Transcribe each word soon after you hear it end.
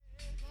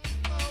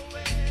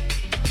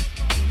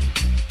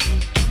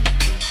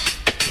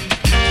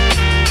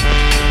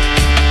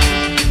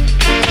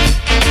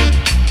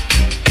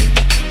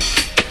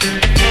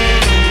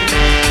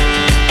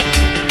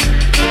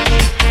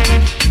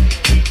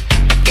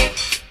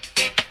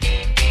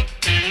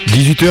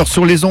18h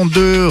sur les ondes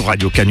de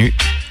Radio Canu.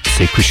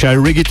 C'est Crucial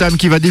Reggae Time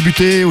qui va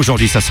débuter.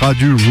 Aujourd'hui, ça sera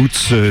du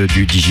roots,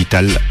 du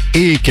digital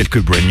et quelques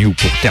brand new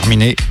pour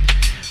terminer.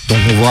 Donc,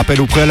 on vous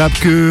rappelle au préalable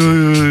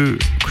que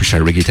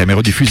Crucial Reggae Time est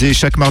rediffusé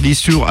chaque mardi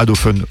sur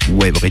Adophone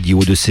Web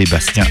Radio de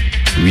Sébastien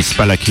Luis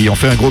Palaki. On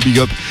fait un gros big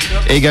up.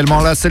 Et également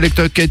la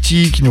Selector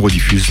Cathy qui nous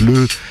rediffuse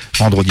le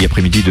vendredi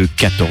après-midi de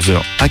 14h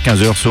à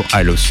 15h sur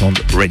I Love Sound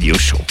Radio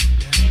Show.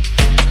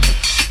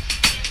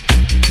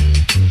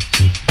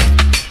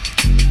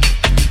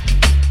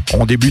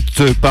 On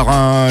débute par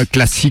un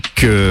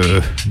classique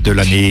de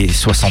l'année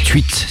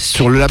 68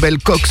 sur le label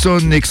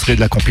Coxon, extrait de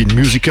la compile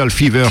Musical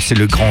Fever. C'est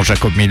le grand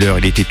Jacob Miller.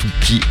 Il était tout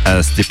petit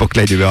à cette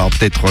époque-là. Il devait avoir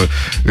peut-être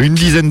une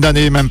dizaine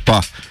d'années, même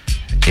pas.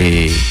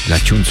 Et la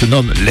tune se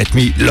nomme Let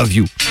Me Love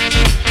You.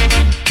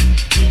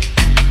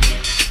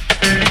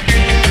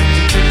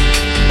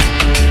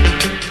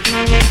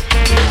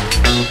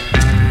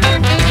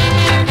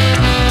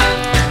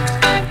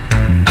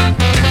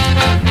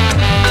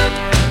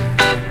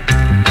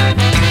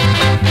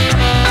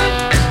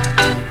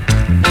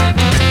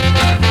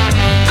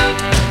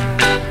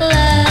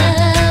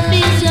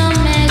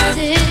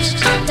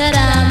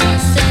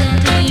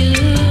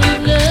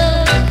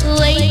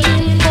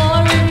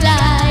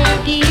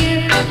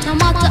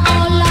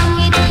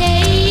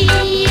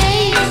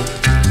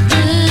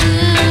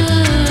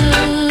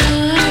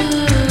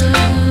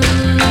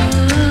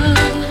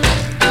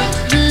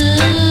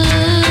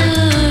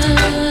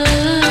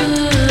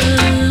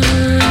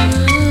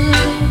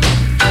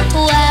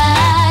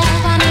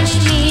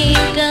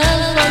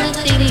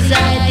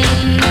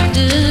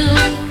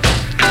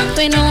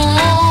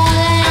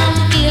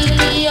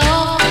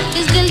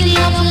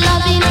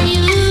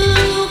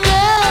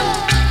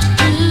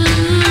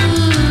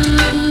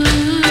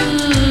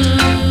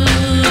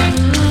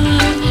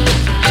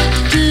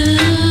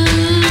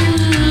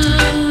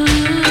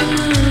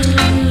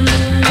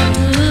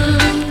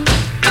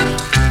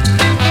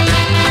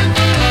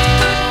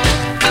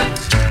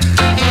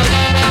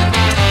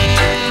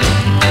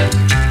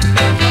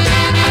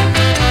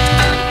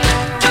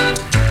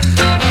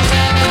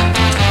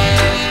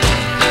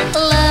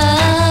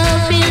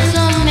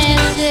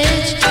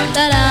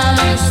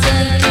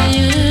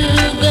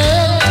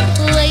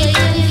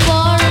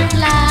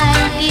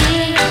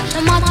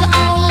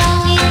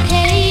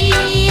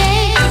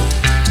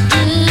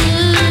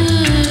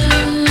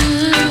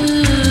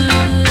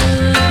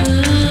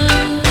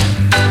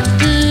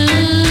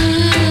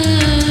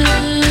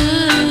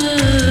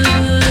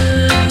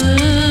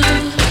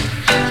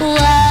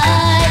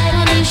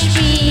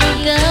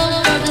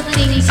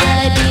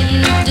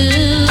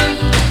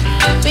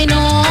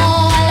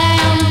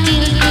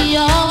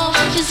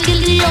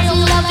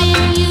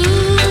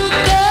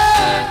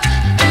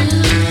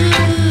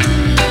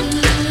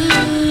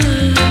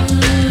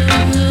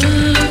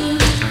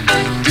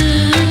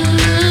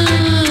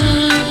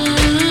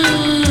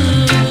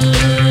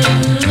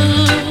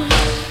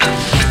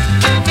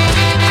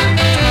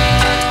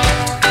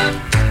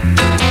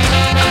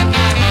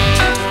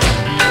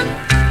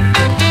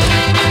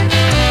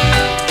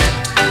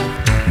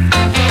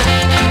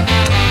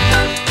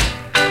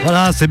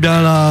 C'est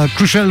bien la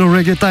Crucial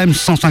Reggae Time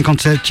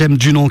 157e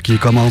du nom qui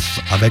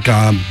commence avec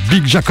un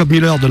Big Jacob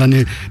Miller de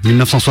l'année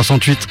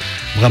 1968.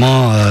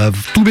 Vraiment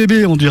tout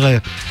bébé on dirait.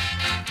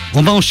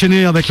 On va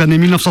enchaîner avec l'année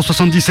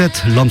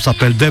 1977. L'homme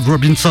s'appelle Dave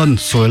Robinson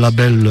sur le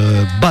label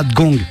Bad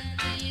Gong.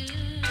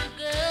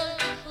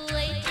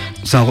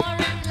 C'est un...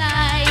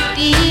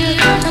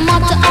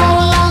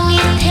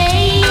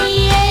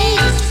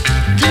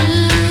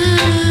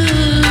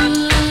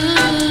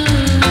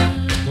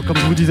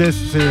 Comme je vous disais,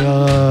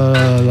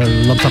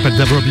 l'homme s'appelle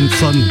Dave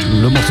Robinson,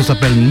 le morceau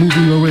s'appelle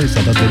Moving Away,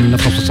 ça date de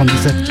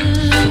 1977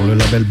 sur le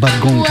label Bad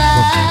Gong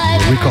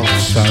Records,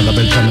 c'est un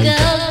label jamaïcain.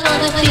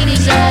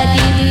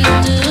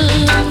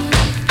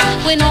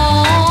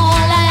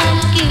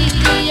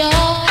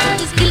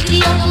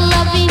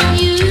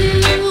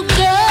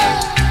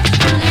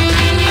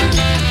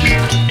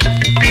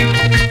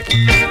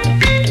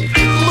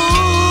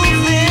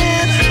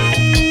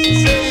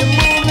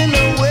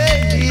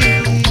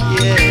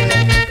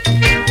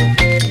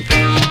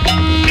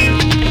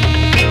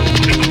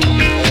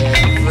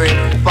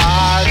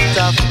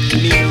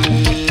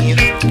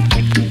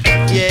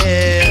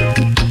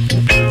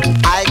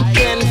 I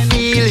can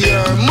feel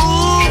you're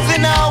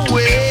moving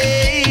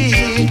away.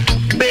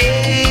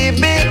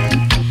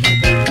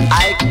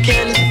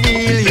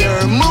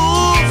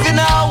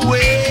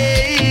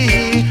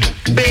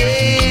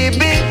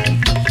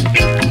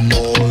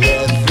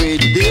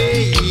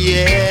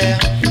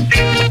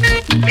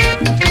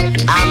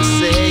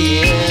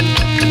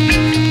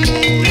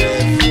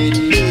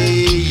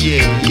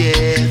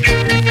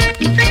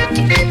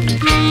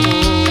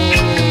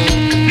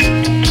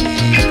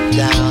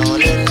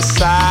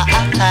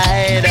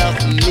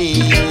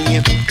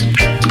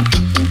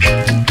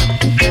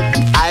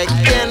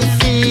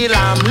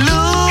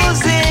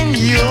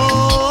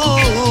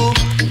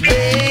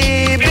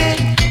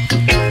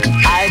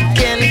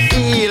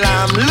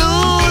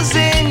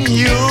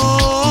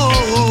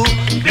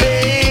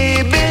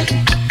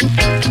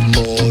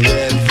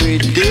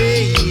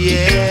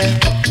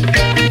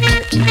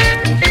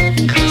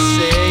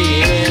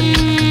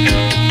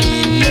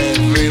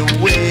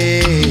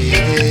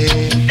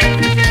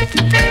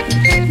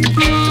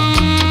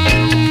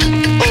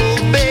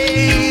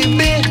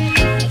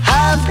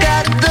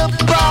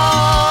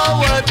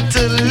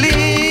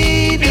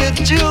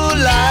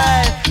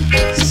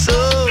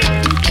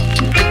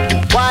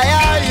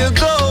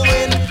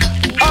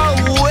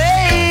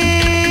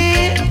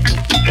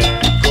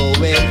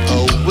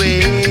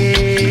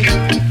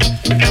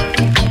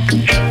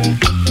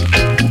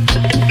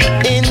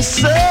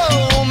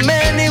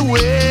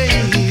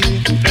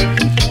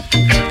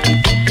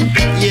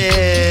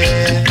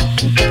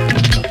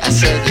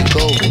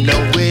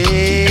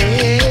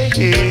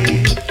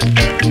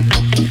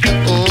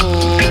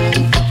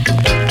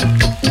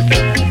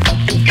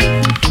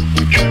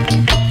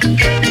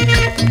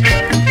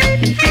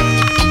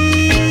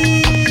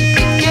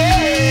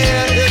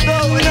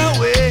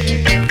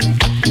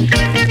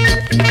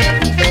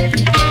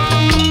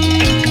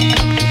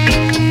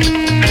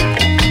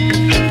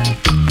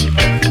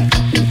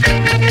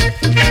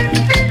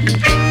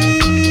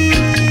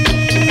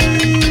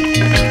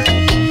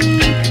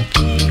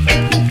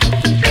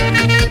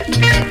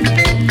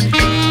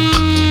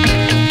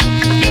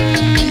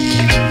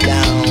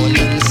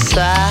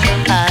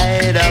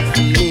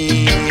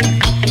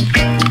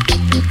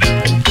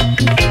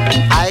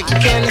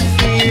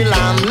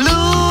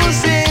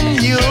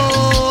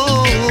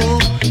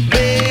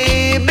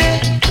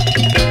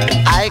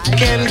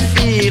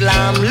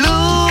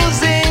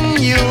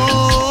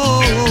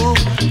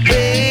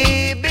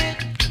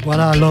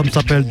 Jaja, l'homme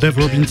s'appelle Dave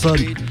Robinson.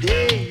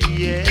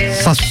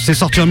 Ça, c'est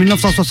sorti en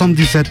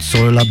 1977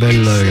 sur le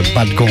label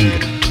Bad Gong.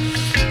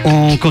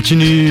 On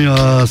continue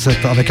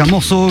avec un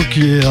morceau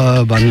qui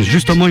est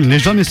justement, il n'est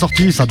jamais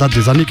sorti, ça date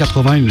des années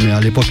 80, mais à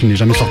l'époque il n'est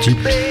jamais sorti.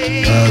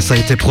 Ça a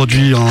été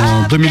produit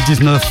en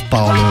 2019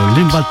 par le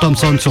Linval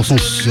Thompson sur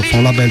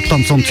son label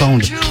Thompson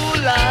Sound,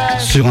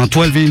 sur un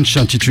 12-inch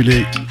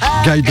intitulé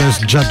Guide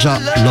Us Jaja.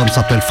 L'homme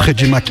s'appelle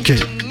Freddie McKay.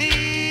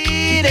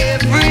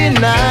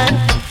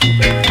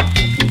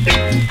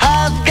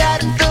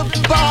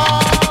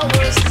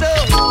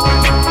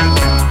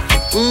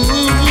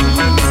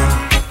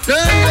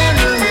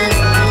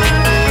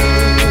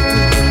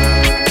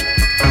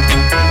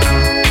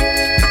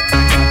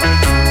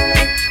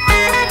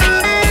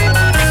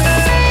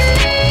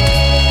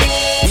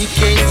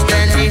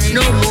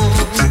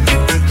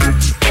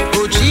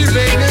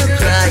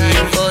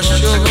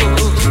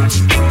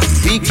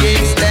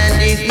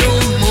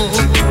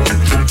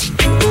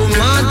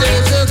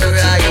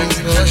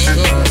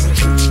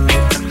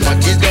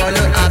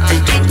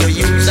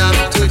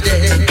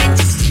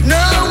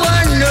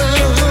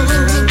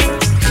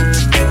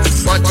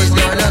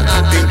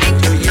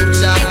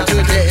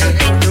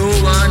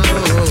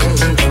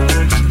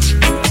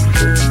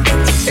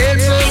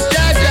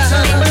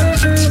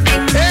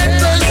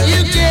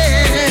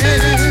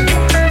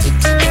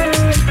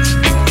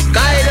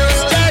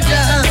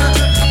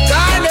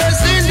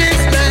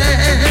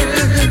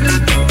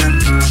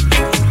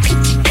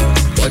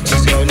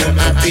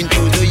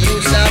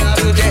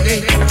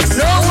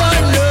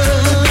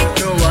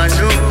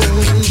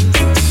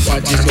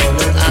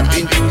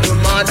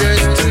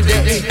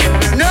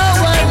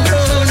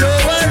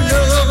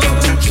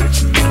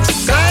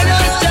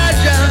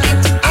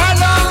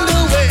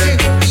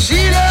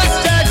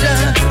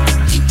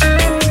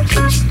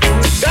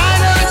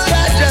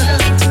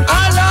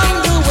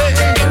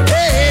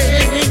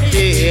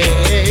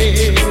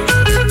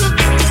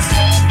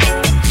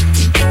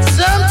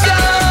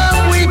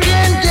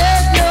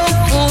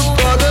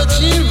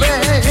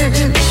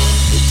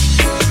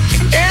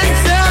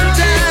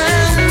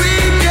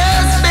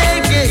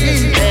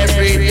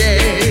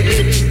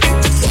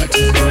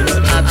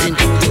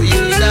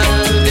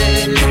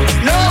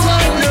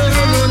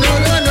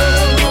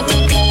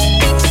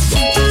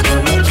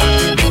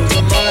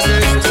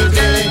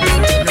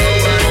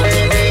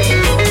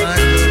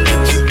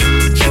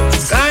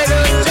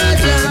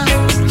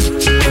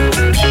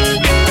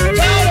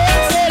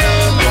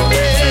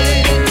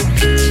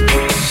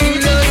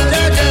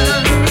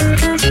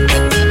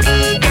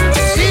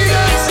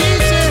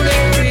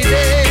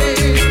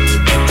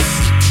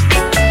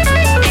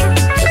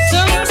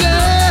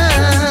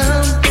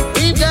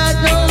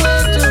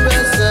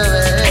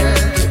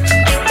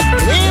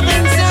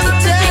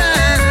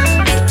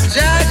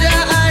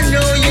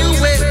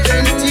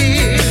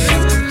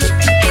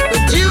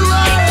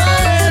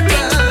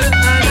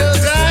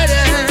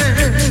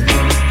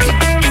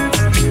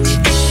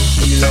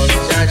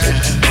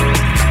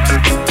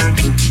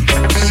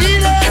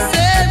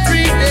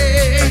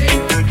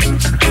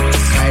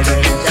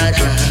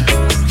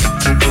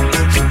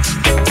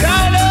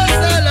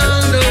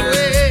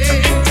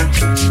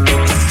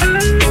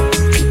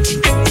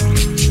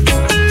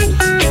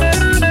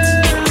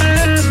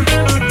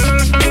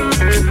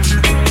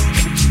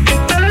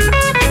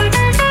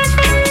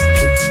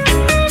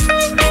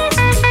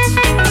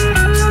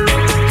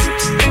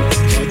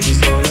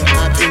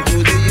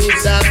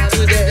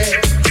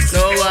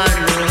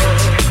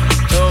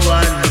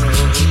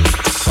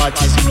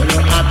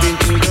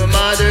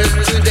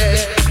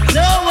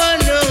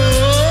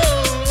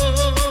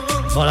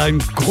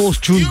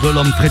 Tune de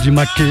l'homme Freddie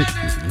McKay,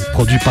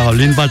 produit par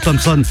Linval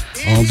Thompson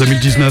en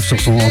 2019 sur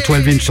son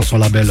 12-inch sur son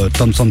label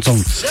Thompson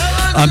Sound.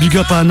 Un big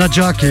up à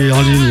Nadja qui est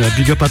en ligne,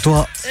 big up à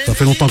toi, ça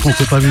fait longtemps qu'on ne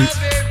s'est pas vu.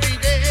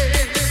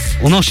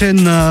 On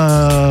enchaîne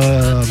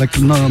avec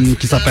un homme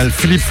qui s'appelle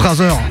Philip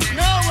Fraser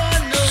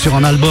sur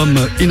un album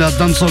In a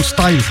Dancehall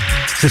Style.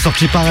 C'est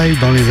sorti pareil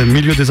dans les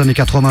milieux des années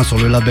 80 sur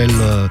le label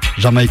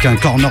jamaïcain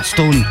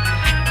Cornerstone.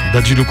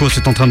 Dadji Lucas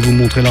est en train de vous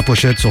montrer la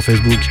pochette sur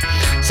Facebook.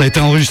 Ça a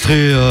été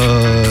enregistré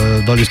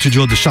dans les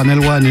studios de Channel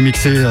One et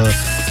mixé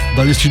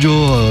dans les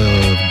studios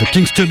de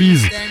King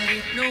Stubbies.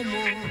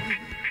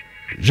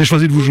 J'ai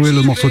choisi de vous jouer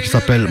le morceau qui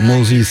s'appelle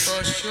Moses.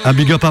 Un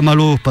big up à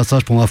Malo,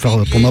 passage pour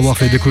m'avoir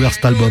fait découvrir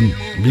cet album.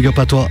 Big up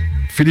à toi,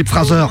 Philip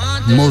Fraser,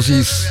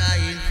 Moses.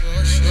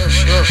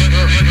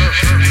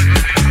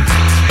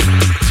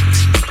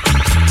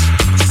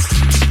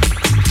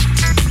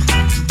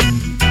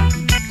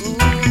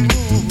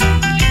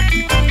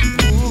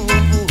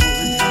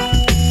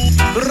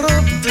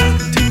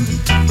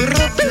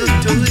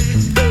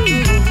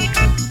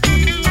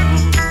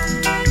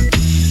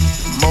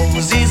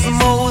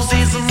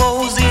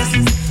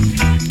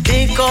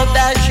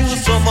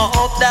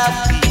 Up that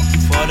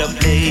feet for the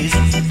place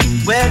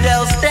where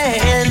they'll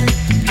stand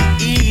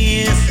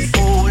is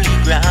holy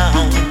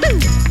ground.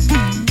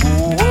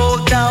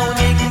 Go down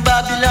in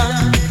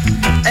Babylon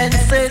and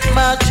set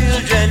my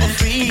children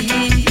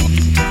free.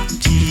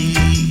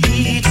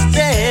 Teach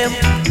them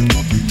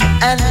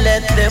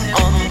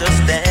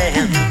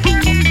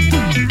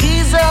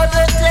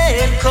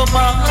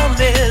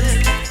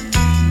commandments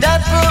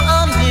that were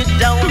handed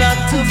down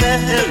unto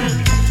them.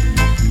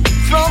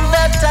 From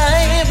that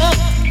time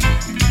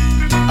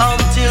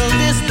until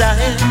this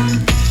time,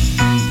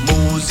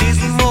 Moses,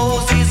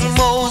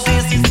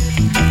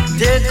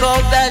 take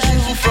out that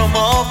shoe from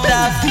off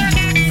that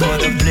feet, for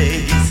the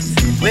place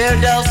where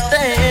thou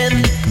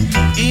stand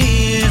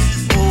is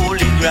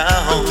holy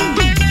ground.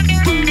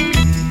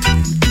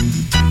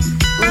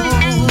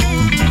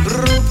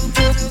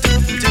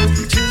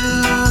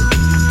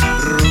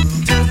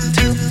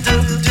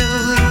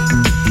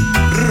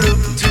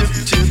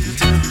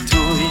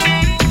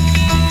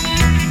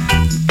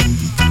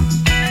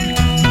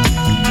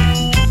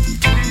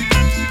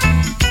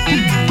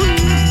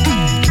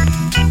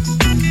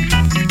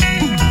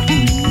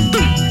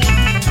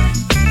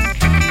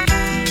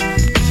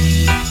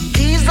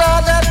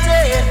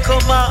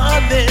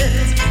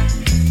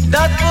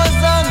 That was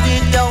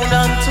handed down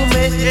unto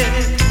me.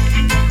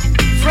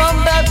 From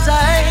that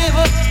time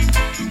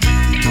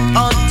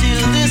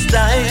until this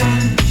time,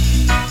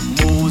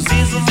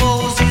 Moses,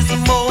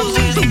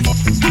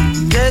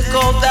 take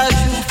out that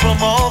shoe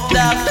from off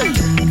that feet,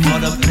 for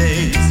the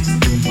place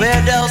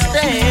where thou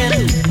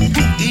stand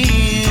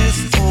is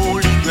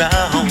holy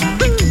ground.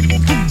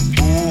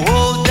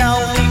 Go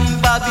down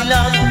in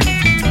Babylon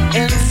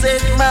and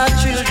set my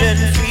children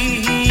free.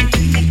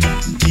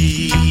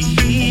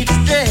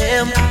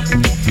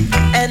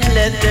 And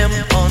let them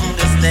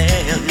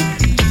understand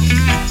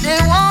they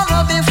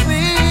wanna be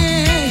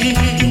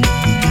free,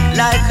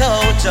 like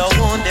how I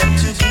want them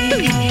to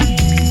be.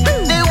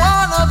 They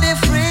wanna be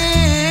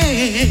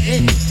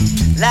free,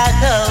 like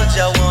how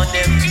I want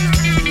them to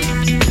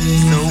be.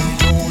 So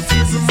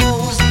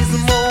Moses.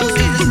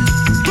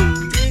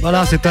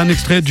 Voilà, c'est un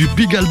extrait du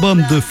big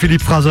album de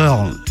Philip Fraser,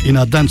 In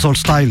a Dancehall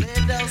Style,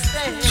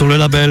 sur le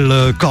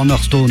label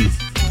Cornerstone.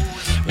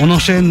 On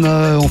enchaîne,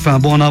 on fait un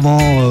bond en avant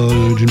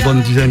d'une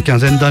bonne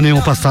quinzaine d'années,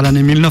 on passe à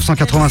l'année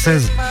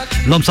 1996.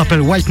 L'homme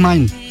s'appelle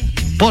Whiteman,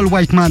 Paul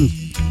Whiteman,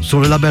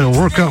 sur le label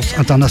Workers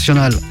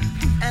International.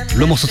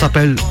 Le morceau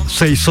s'appelle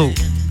Say So,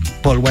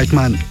 Paul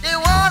Whiteman.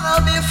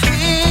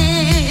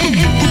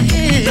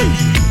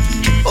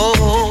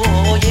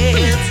 Oh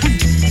yes,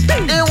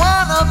 they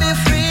wanna be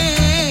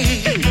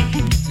free,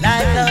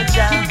 like a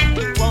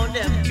child want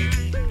them to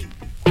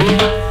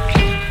be.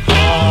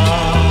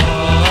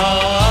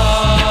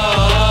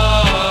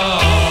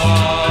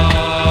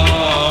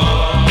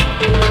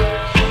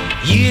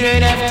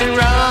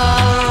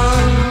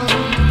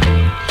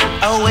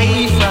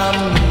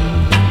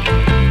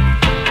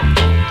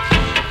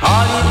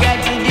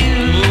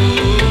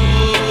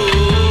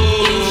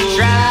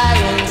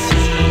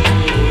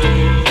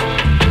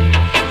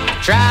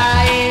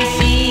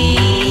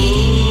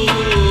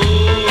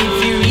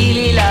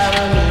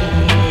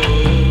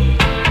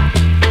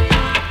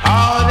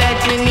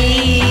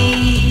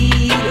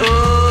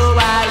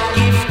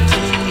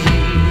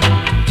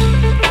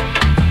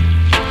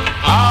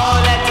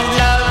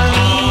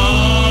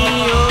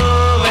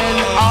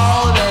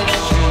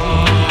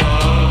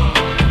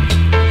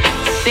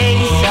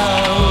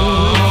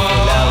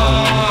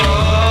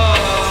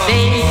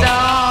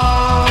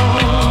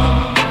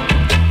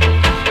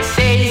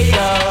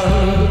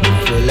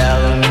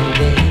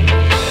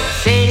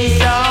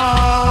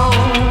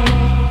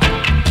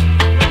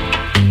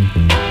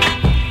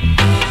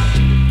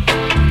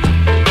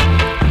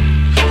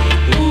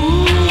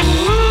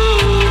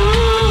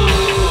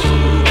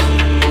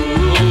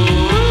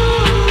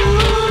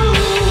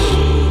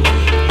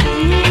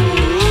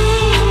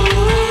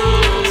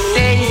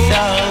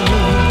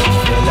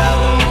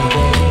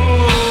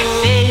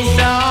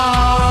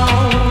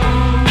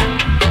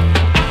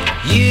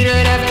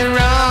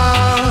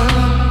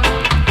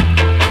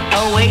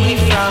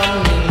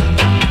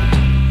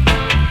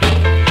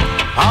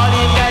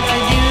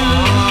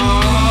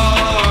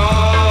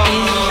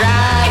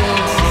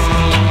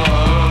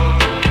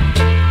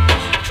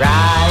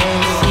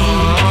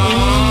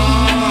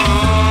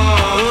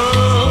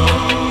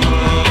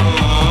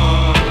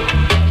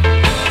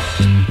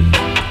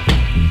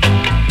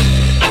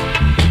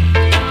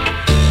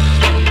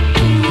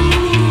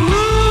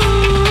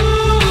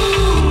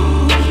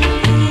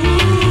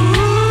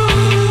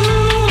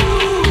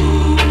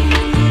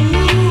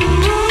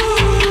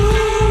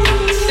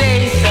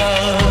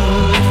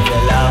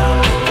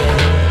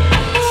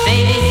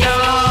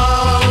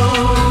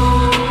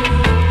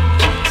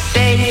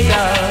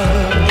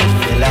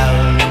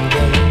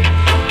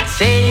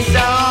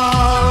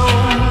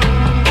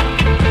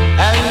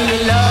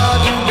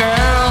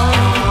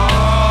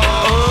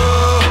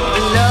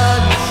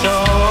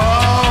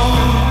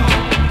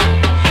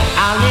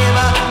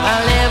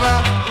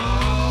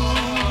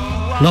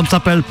 L'homme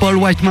s'appelle Paul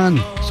Whiteman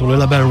sur le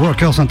label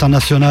Workers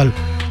International,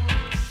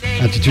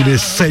 intitulé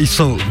Say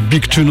So,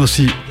 big tune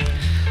aussi.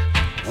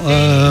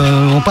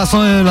 On passe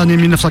à l'année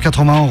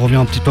 1980, on revient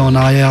un petit peu en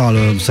arrière.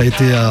 Ça a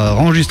été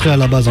enregistré à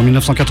la base en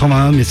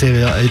 1981, mais ça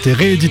a été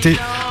réédité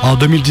en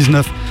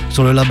 2019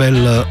 sur le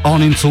label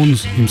Horning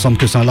Sounds. Il me semble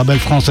que c'est un label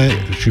français,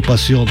 je suis pas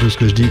sûr de ce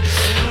que je dis,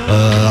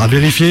 à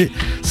vérifier.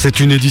 C'est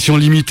une édition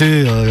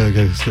limitée,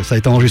 ça a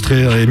été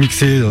enregistré et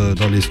mixé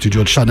dans les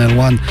studios de Channel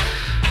One.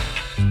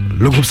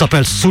 Le groupe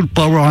s'appelle Soul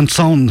Power and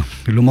Sound,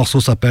 le morceau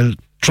s'appelle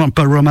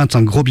Trumper Romance.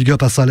 Un gros big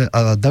up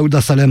à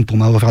Daouda Salem pour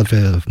m'avoir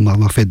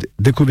fait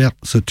découvrir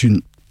ce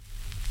tune.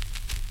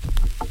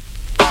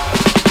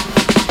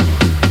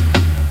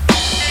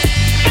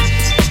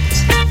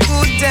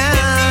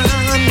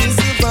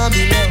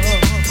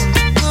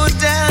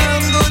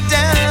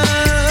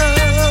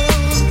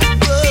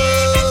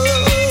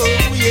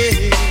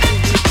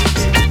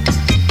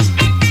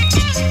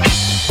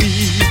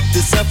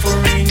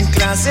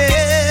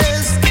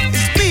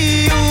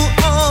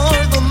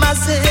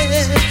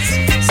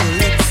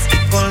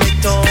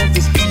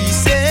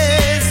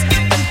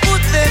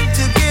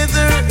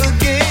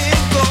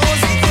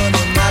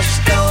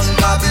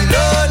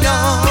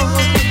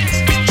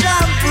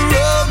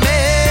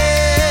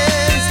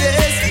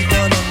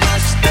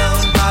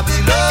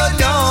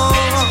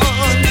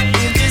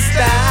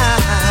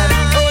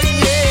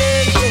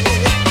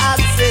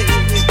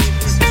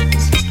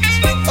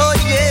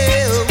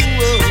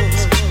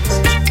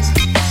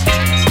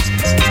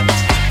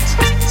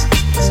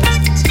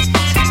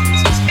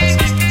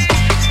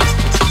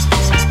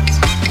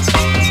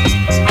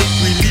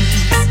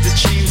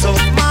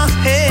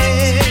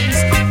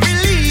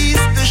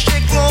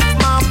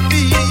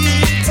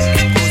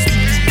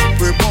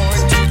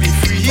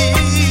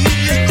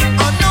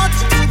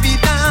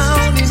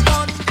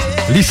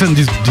 Listen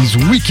this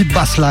wicked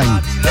bass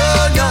line.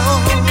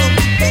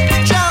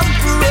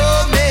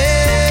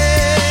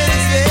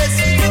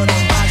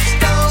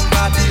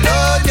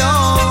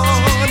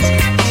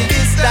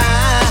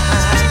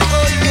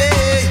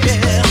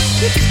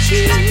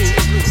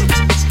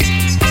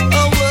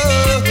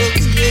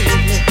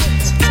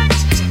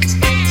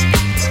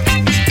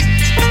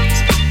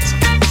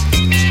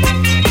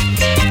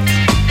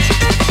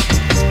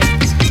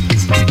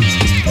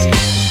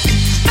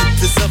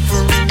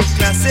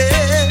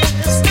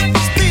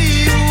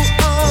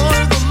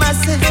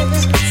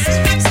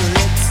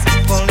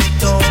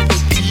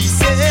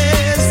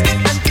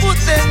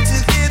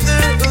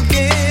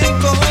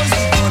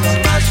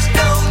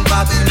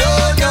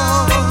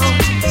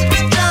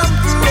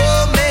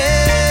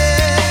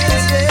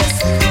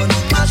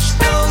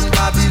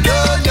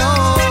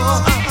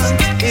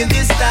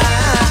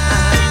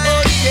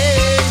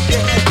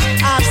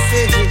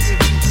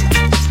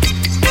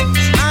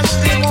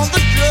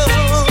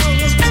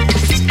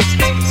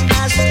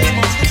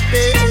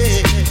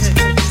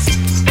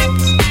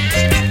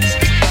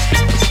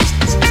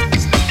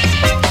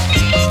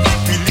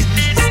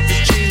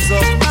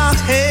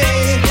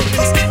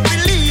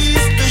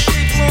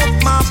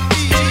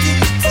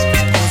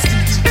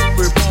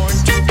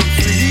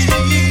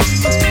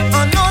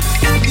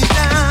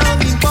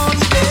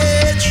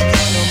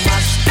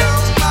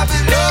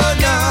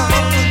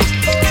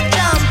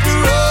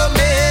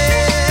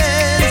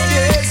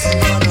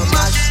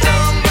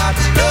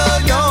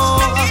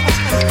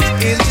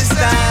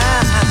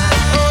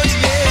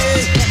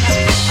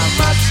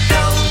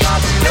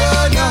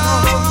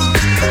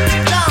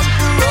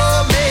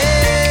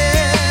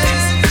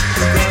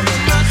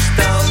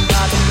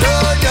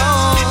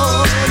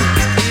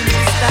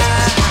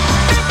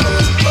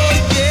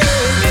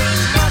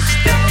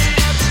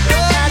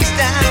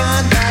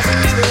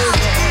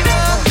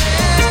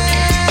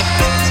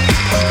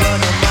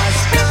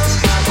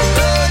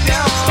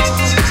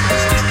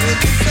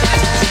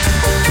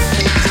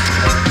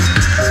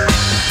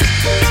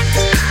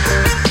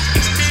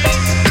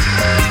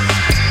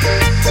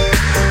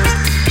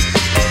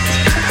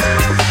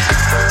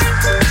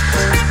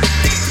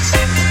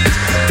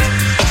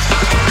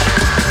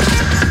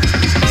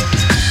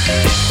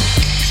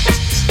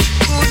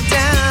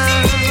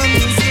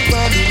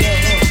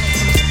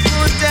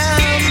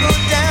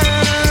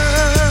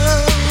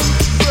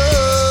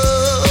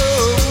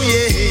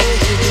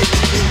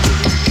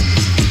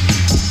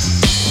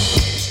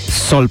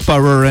 Soul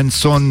Power and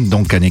Sound,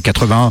 donc années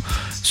 80,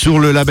 sur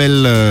le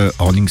label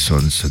Horning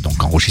Sounds,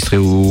 donc enregistré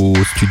au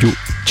studio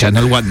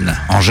Channel One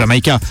en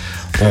Jamaïque.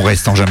 On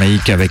reste en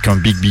Jamaïque avec un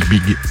big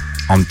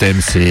anthem,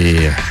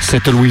 c'est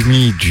Settle With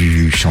Me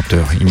du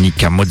chanteur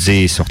Inika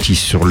Modze, sorti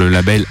sur le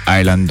label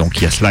Island. Donc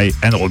il y a Sly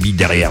and Robbie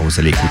derrière, vous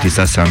allez écouter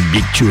ça, c'est un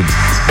big tune.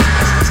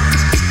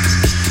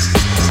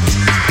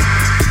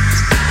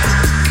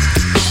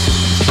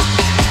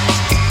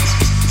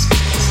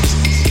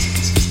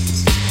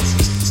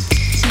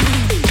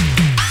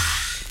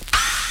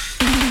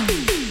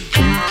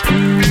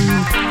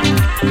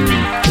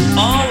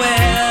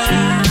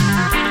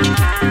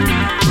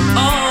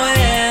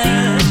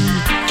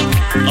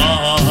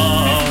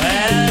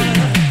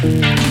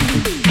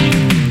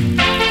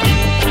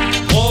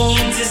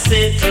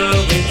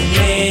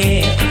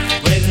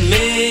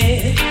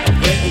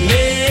 With me,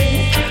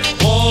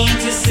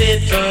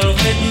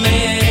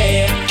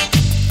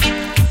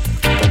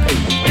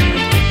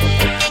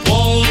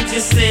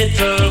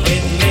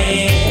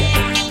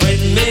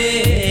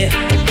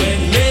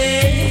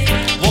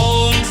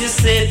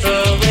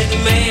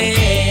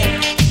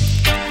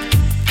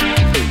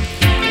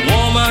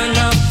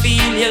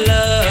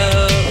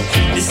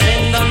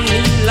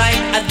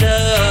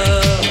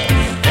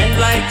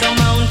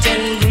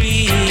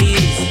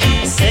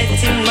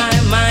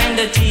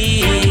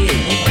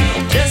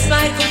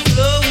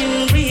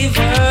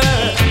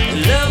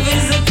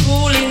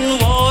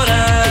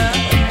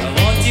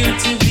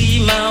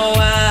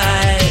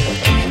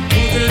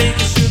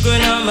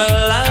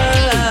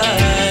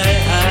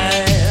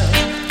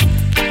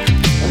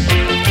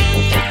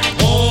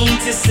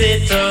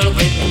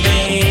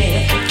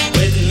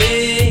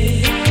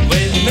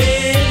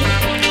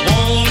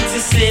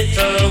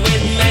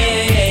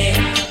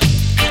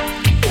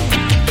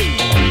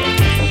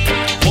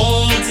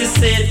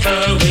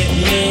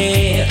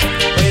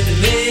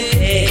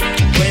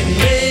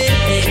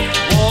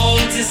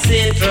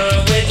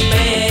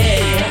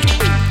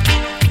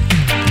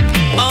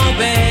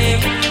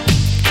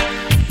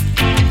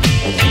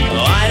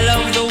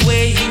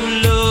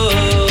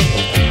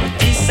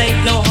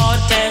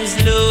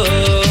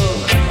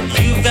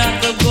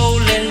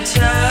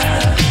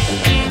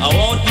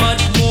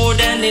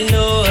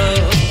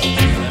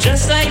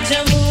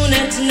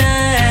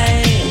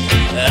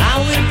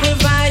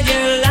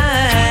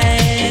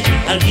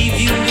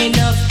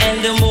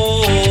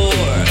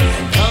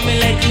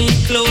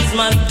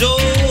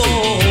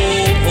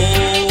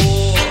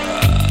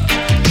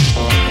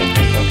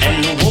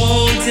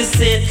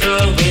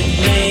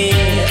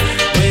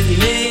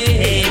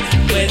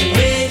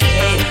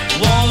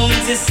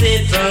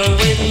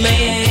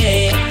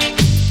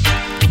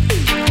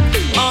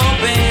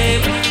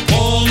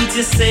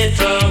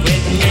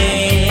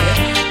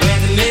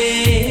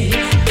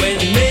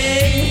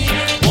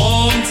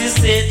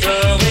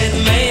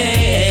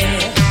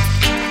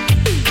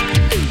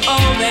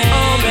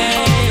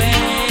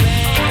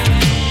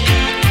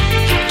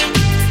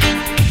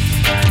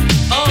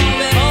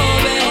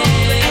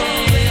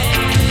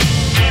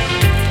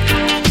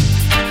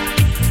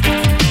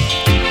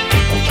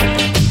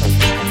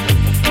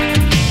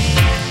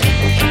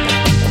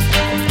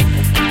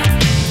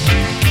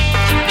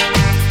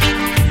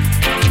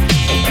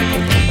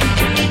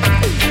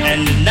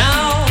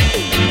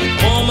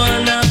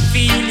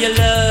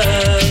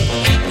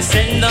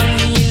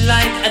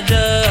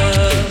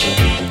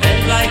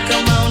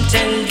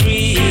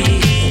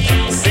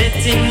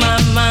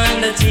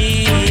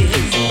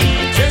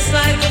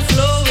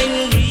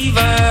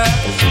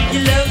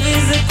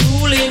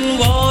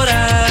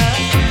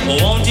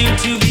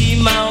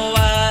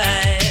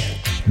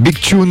 Big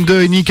Tune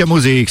de Nick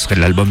Amose, extrait de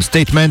l'album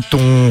Statement.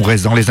 On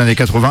reste dans les années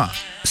 80,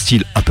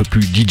 style un peu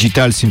plus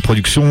digital. C'est une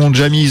production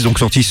Jamies, donc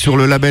sortie sur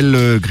le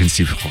label Green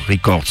Sleeve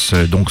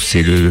Records. Donc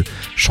c'est le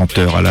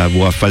chanteur à la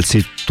voix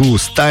falsetto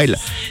style,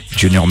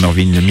 Junior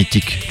Mervyn, le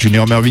mythique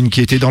Junior Mervyn,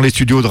 qui était dans les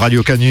studios de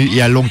Radio Canu il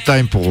y a long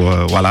time pour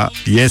voilà,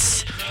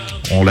 yes,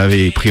 on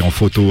l'avait pris en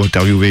photo,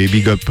 interviewé,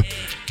 big up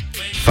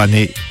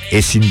Fanny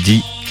et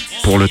Cindy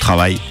pour le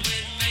travail.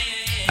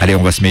 Allez,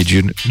 on va se mettre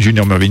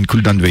Junior Mervyn,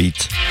 Cool Down the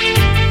Heat.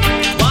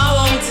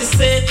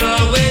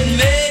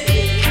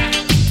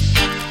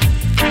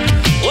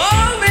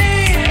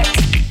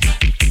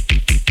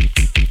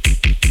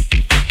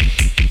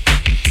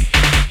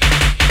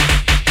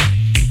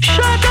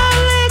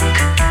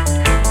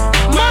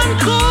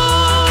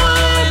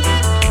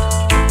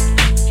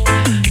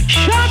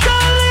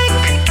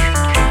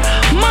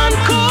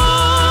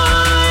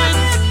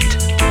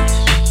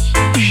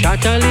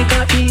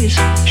 Shatalika East,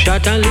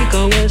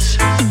 Shatalika West,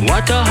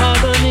 what a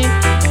agony,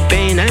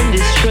 pain and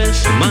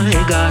distress, my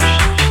gosh.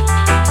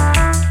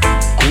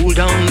 Cool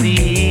down the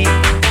heat,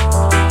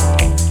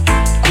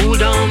 cool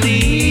down the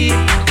heat,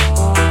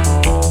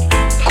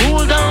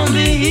 cool down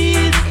the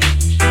heat.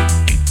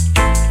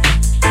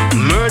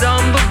 Murder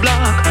on the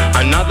block,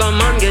 another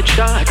man get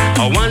shot,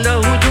 I wonder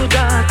who do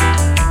that,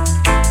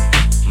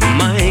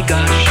 my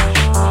gosh.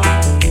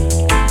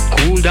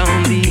 Cool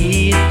down the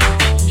heat,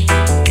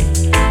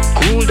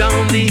 cool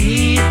down the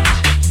heat,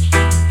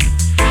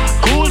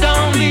 cool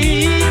down the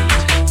heat.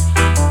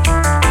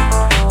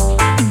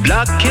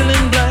 Black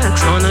killing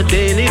blacks on a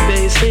daily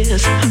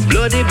basis.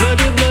 Bloody,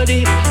 bloody,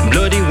 bloody,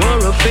 bloody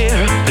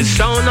warfare. The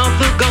sound of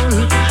the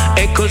gun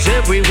echoes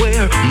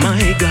everywhere.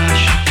 My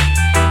gosh.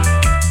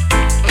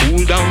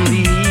 Cool down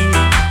the heat,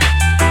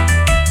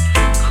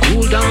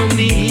 cool down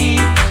the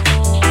heat,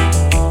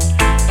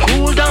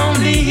 cool down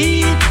the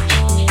heat.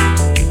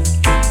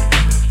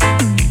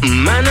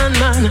 Man and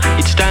man,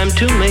 it's time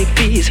to make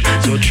peace.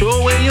 So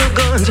throw away your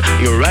guns,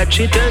 your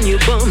ratchet and your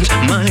bombs.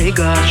 My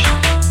gosh.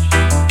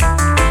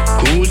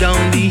 Cool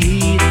down the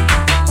heat,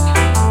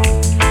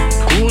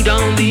 cool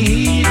down the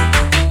heat,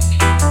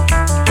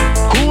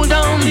 cool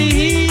down the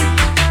heat.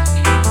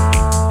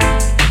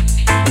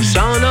 The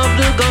sound of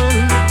the gun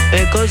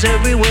echoes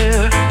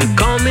everywhere. The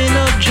coming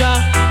of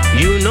Jah,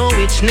 you know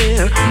it's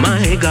near.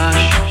 My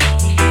gosh.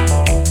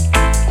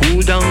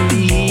 Cool down the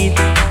heat,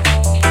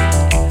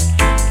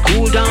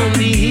 cool down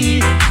the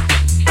heat,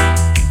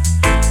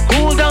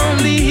 cool down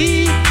the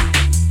heat.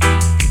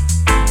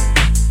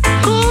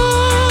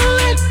 Cool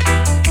it,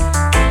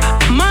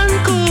 man,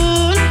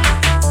 cool.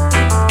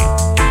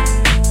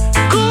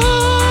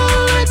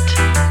 Cool it,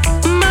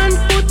 man,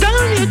 put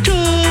down your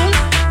tool.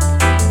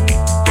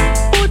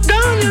 Put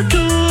down your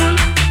tool.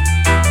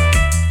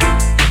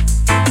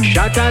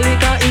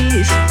 Shatalika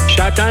East,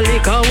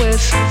 Shatalika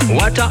West,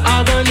 what a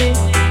agony,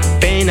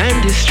 pain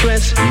and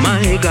distress,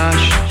 my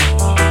gosh.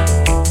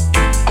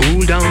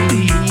 Cool down the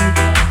heat.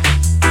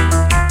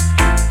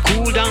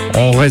 Cool down the heat.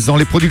 On reste dans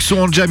les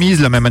productions Jamies,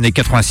 la même année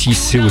 86.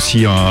 C'est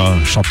aussi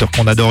un chanteur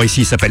qu'on adore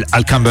ici, il s'appelle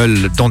Al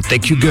Campbell. Don't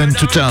take your gun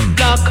to town.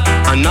 Block,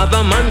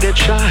 another man get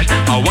shot.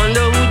 I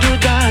wonder who do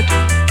that.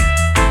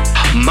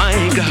 My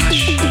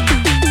gosh.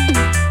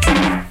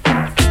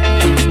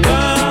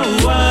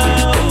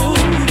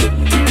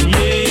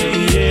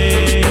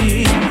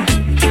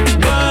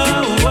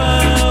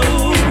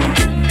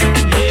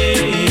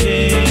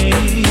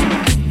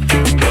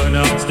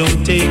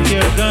 Don't take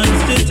your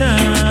guns to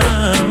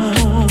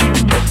town.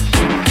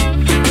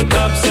 The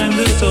cops and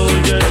the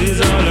soldiers is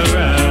all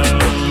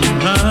around.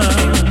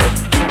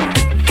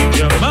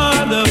 Your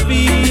mother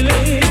feel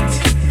it,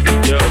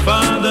 your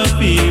father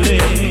feel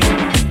it,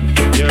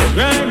 your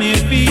granny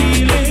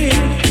feel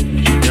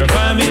it, your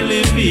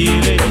family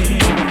feel it.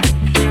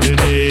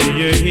 Today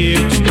you're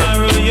here,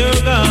 tomorrow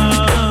you're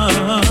gone.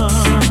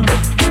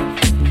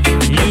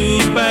 You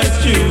pass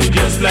through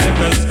just like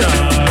a star.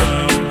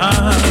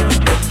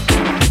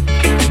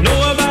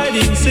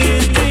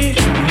 City,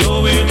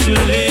 nowhere to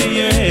lay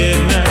your head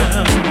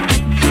now.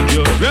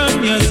 You've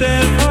run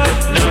yourself up,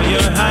 now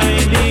you're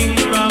hiding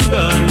from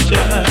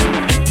gunshot.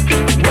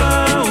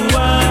 Wow,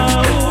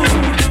 wow,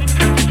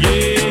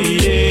 yeah,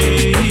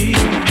 yeah.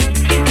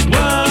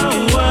 Wow,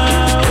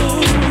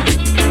 wow,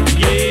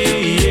 yeah,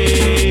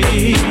 yeah.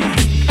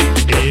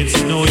 It's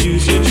no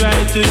use you try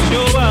to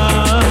show up.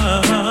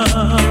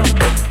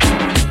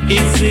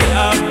 It's the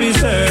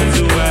officers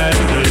who has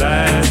the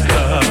last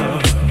law.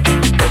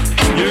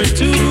 You're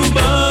too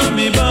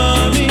bummy,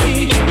 bummy.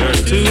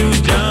 You're too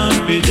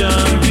jumpy,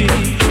 jumpy.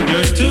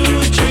 You're too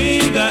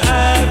trigger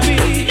happy.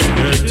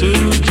 You're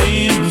too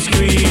gym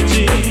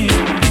screeching.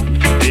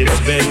 It's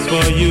best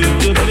for you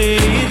to play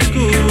it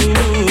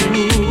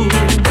cool.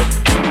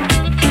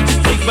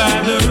 Stick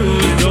by the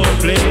rules, don't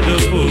play the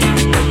fool.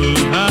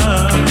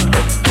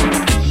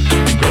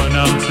 Gun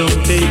out, don't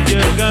take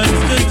your guns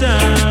to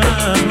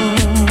town.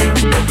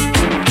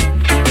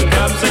 The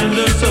cops and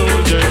the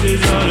soldiers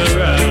is all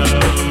around.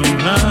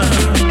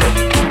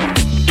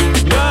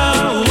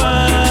 Wow,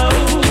 wow,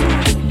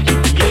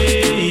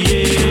 yeah,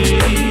 yeah.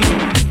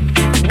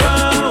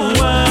 Wow,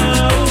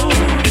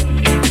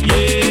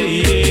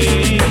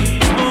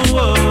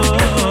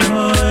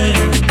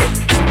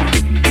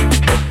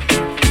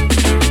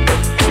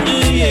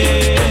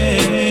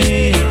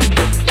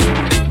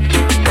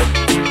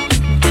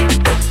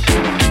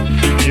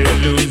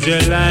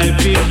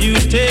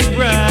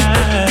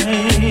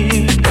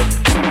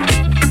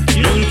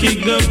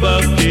 your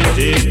bucket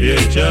if you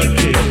chuck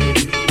it.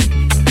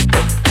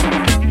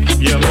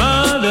 Your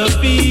mother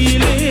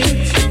feel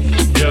it,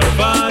 your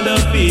father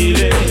feel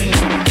it,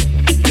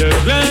 your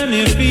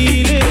granny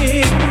feel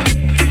it,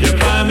 your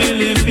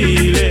family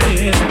feel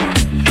it.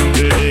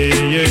 Today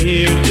you're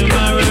here,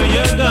 tomorrow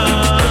you're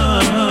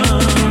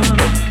gone.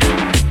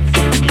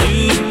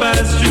 You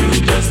pass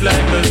through just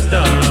like a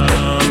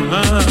storm.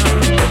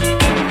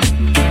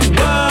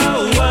 Wow,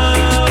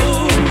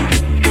 wow,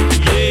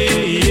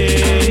 yeah, yeah.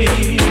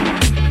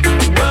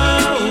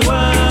 Wow,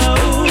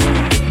 wow,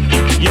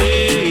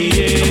 yeah,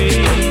 yeah.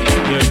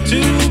 You're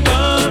too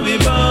balmy,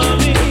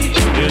 balmy.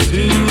 You're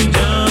too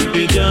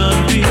jumpy,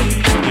 jumpy.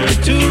 You're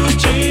too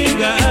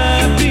trigger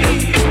happy.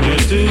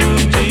 You're too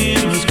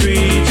dim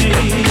screechy.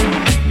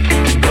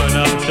 Run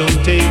out, don't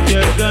take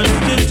your guns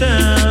to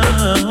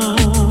town.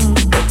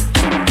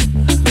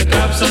 The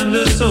cops and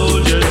the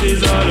soldiers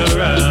is all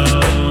around.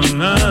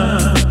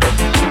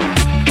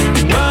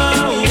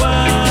 Wow,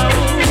 wow.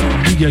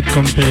 Big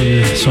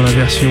Campbell sur la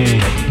version,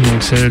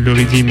 donc c'est le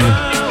rythme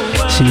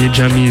signé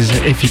Jamiz,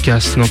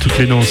 efficace dans toutes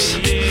les danses.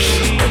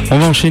 On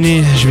va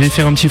enchaîner, je vais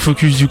faire un petit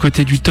focus du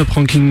côté du Top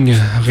Ranking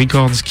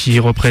Records qui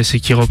represse et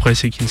qui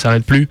ne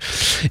s'arrête plus.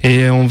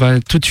 Et on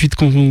va tout de suite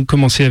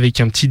commencer avec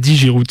un petit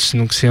DJ Roots,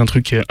 donc c'est un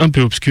truc un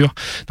peu obscur.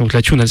 Donc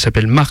la tune elle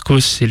s'appelle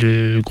Marcos, c'est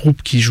le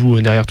groupe qui joue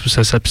derrière tout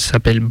ça, ça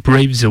s'appelle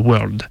Brave the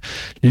World.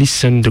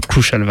 Listen the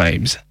Crucial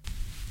Vibes.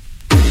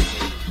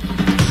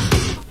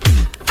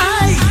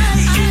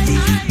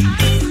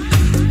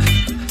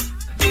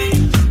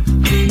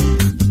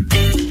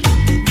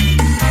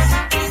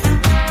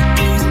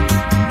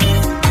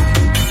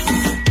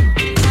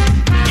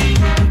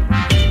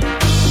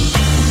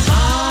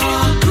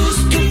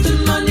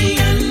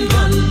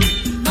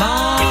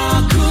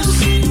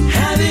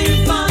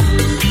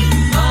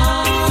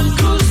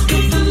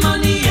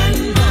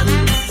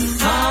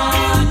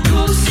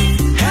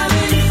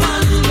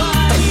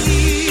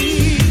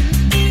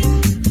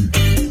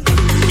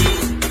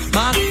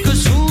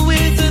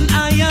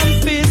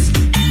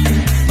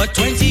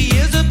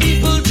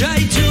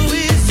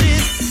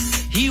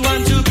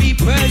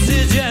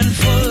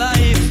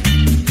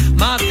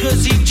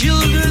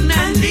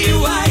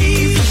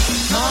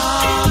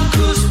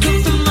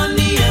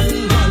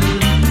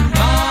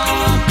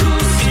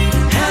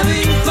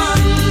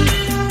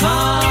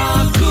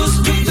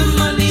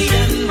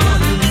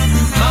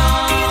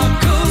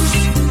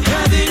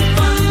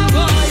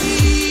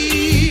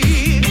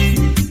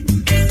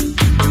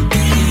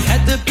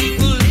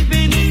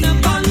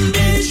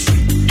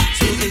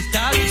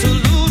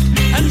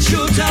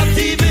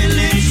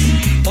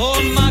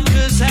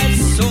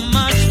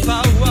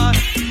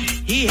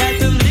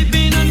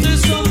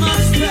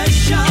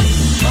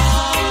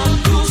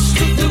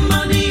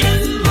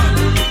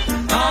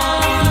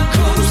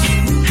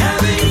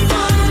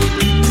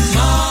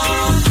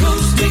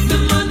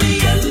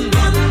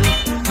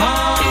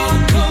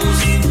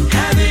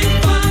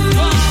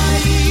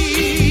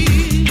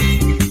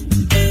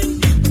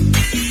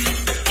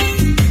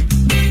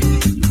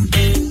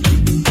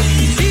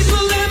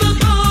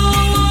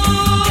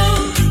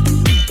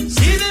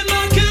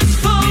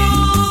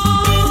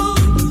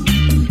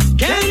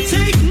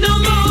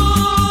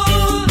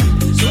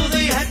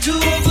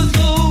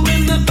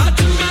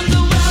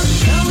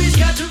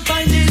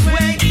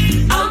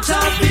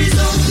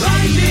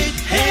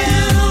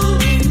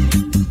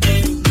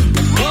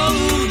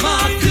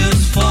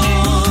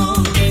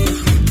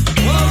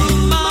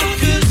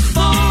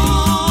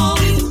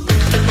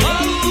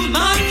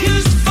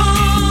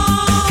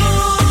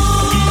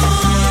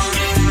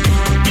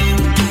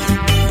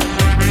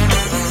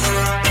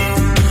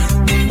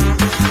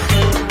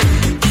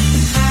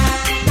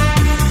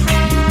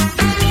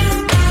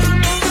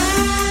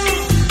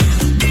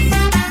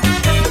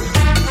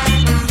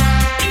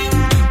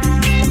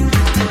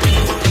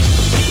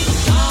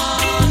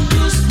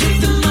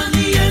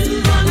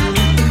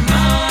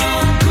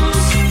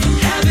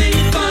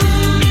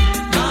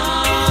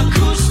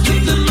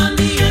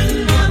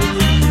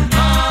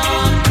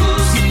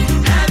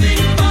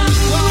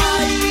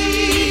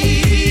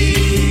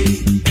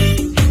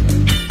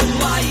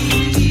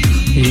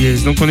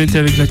 Donc on était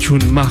avec la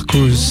tune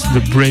Marcos,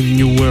 The Brave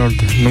New World.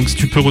 Donc si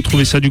tu peux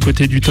retrouver ça du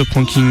côté du Top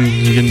Ranking,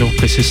 ils viennent de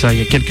represser ça il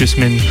y a quelques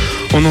semaines.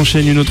 On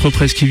enchaîne une autre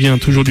presse qui vient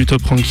toujours du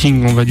Top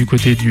Ranking. On va du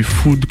côté du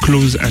Food,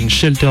 Clothes and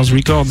Shelters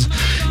Records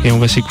et on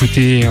va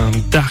s'écouter un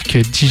Dark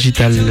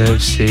Digital.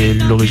 C'est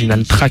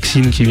l'original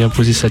Traxin qui vient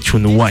poser sa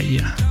tune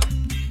Why.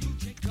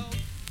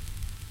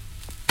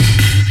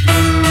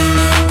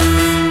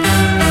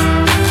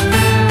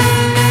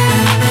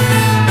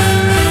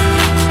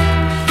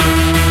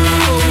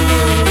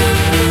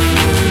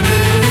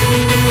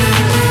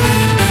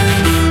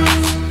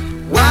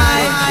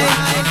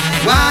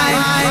 Why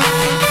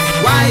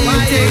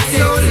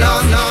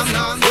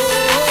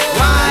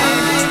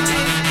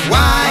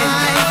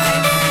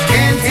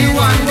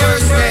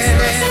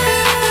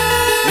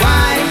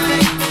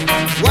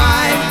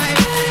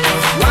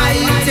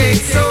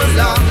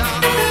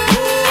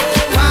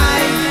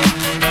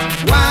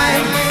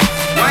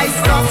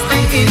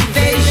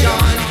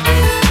invasion.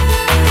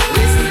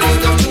 Listen to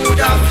the mood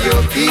of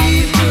your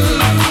people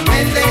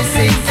when they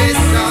sing this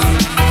song.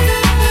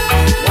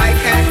 Why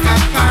can't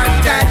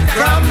apartheid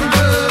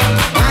crumble?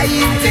 Why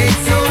it take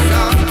so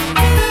long?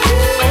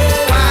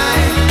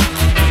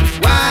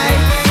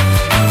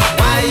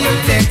 Why you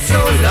take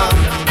so long?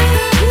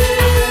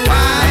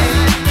 Why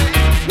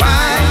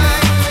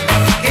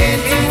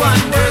can't you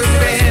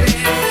understand?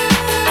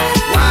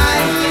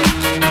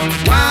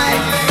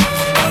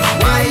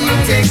 Why you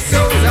take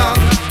so long?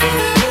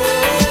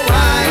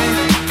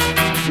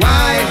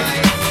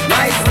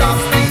 Why stop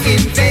the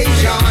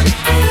invasion?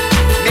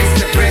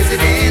 Mr.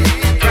 President,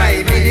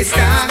 Prime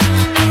Minister,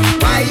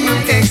 why you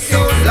take so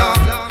long?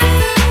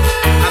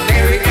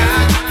 America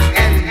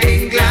and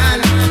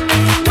England,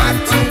 what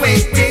you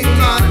waiting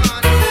on?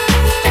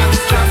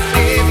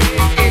 Constructive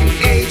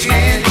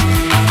engagement,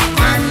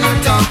 man you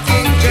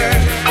talking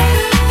jerk.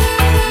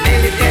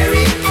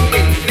 Military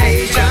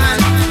invasion,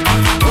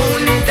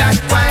 only that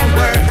why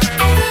work.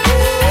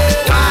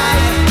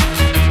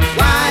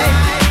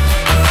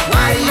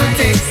 Why you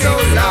take so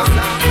long?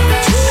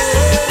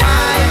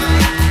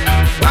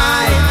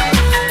 Why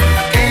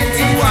can't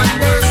you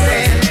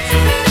understand?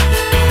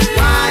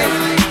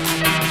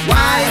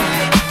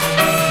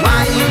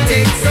 Why you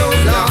take so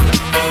long?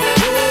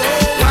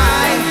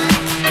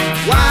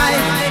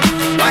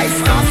 Why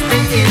stop the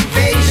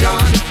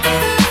invasion?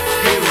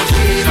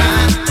 Hiroshima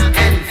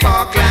and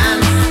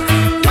Falklands,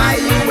 why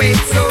you wait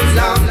so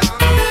long?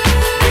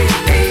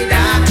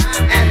 Grenada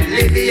and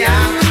Libya,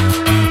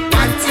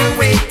 what you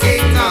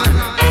waiting on?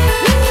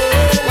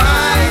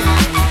 Why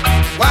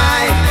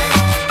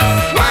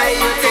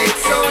you take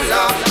so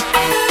long?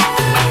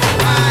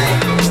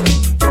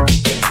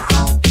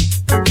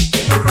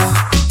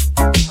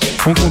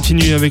 On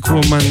continue avec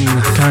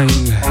Womankind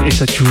et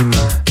sa tune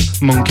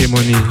Monkey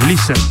Money.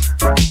 Listen.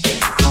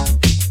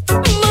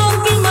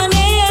 Monkey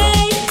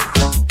money,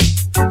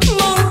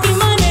 monkey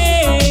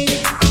money,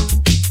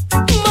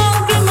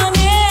 monkey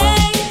money,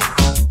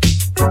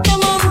 the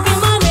monkey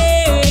money.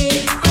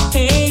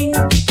 Hey,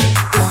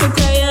 we're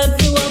tired of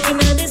walking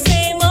on the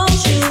same old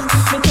shoes.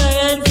 We're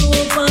tired of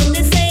walking on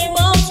the same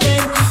old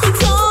strength.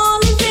 It's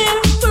only fair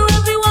for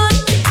everyone to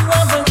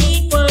have an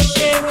equal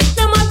share.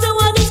 No matter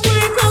what the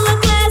square, color,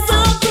 class,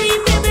 or creed,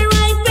 baby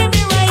right,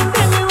 baby right,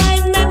 baby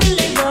right, baby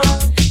live up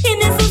in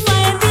a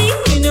society.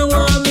 Me no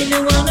want a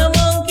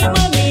monkey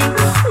money.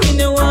 Me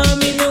no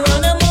want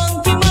a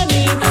monkey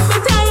money. Me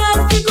tired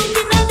of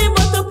cooking on the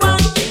butter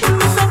pan,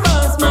 Mr.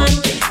 Boss Man.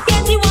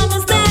 Can't you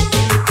understand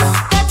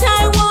that I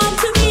want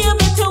to be a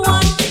better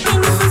one in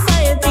a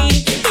society?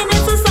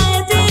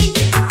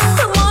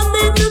 From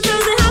Monday to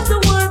Thursday have to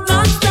work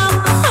non-stop,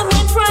 and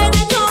when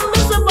Friday come,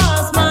 Mr.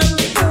 Boss Man,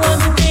 I want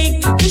to take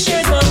the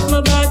shirt off my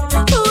back.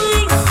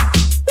 Ooh,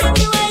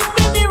 baby right,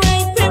 baby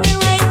right, baby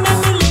right, let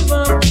me live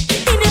up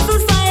in a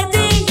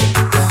society.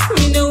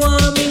 Me no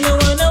want a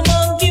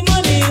monkey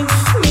money.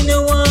 Me no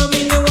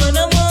want a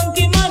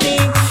monkey money.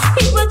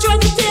 If I try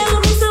to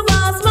tell Mr.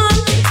 Boss Man,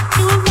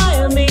 he will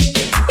fire me.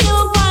 He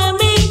will fire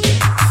me.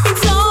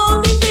 It's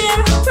only fair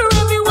for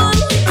everyone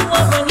to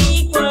have an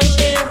equal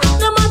share.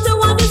 No matter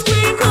what the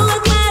square, color,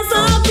 class,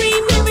 or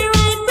creed, baby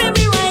right,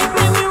 baby right,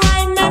 baby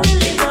right, let me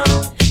live up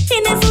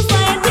in a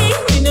society.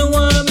 Me no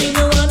want a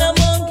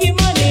monkey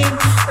money.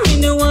 Me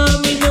no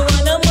want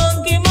a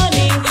monkey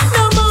money.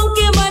 No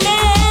monkey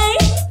money,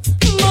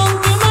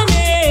 monkey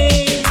money.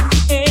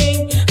 Hey,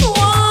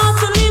 want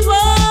to live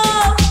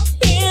up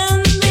in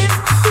this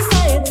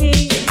society.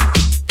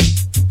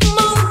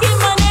 Monkey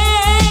money,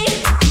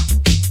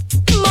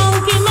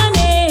 monkey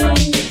money,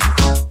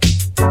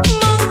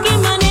 monkey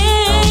money,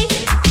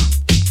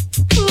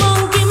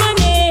 monkey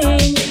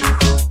money.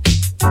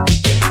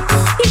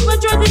 If I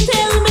try to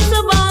tell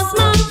Mr. Boss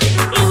Man,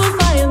 he will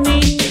fire me.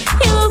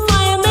 He will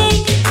fire me.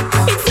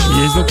 It's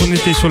Yes, donc on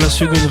était sur la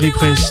seconde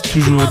repress,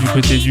 toujours du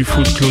côté du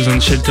Food Clothes and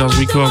Shelters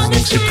Records,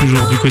 donc c'est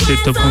toujours du côté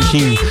de Top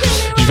Ranking.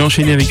 Je vais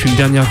enchaîner avec une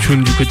dernière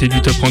tune du côté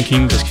du Top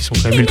Ranking parce qu'ils sont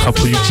quand même ultra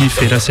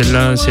productifs, et là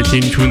celle-là c'était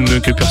une tune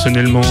que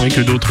personnellement et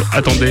que d'autres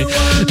attendaient,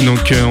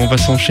 donc on va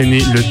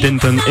s'enchaîner le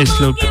Denton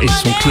Heslop et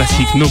son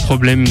classique No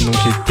Problem, donc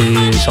qui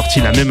était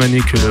sorti la même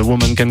année que le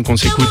Womankind qu'on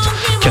s'écoute,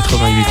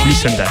 88.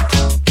 Listen that.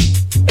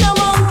 no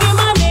monkey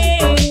money.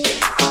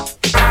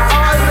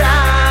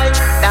 Alright,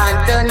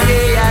 Danton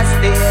they are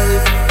still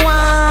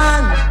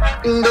one,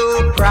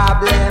 no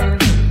problem.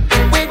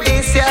 With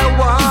this you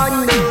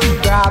one, no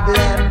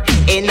problem.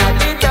 In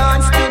the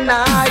dance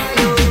tonight,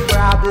 no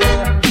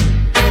problem.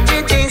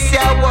 With this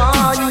you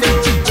one, no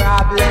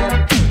problem.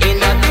 In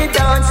the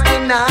dance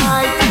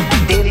tonight,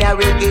 then I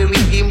will give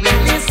him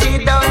really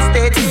sit down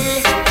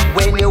steady.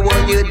 When you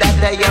want you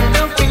that I am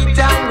no fit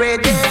and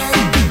ready.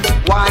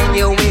 Wine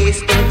your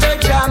waist.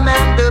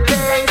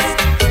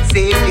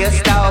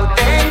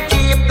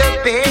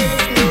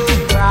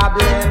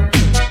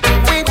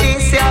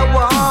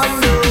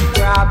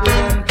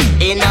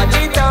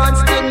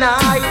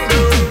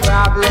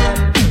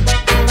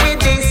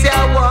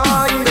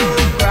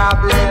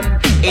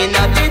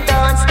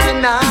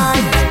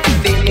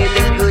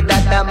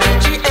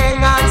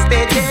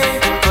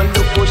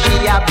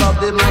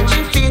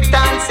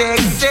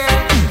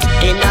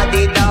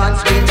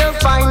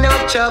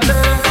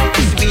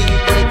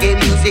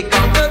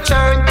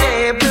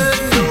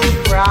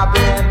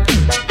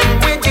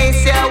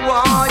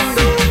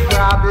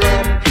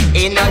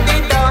 in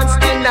the dance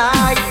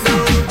tonight, no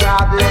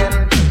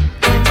problem.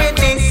 With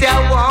this I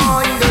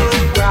want no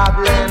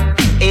problem.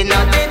 In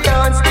the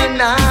dance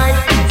tonight,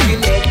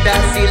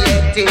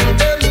 selecting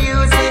the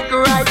music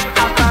right.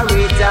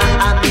 Operator,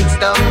 I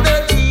mixed up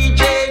the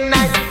DJ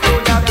night. To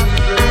the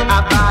people, I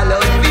ball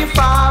out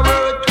before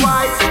or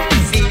twice.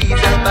 See the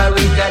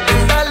operator,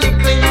 this a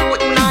little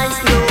youth nice,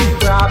 no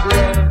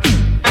problem.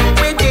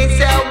 With this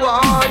I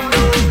want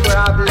no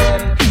problem.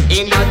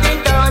 In the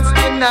dance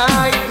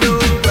tonight, no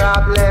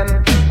problem.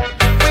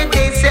 With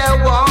this I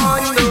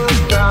want no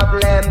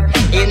problem.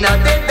 In the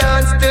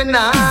dance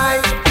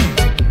tonight.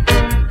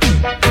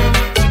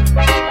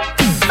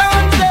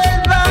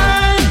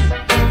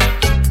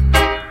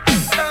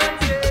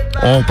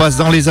 On passe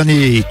dans les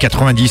années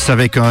 90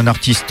 avec un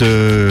artiste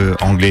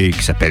anglais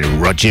qui s'appelle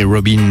Roger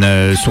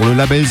Robin sur le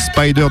label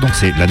Spider, donc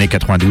c'est l'année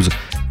 92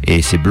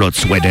 et c'est Blood,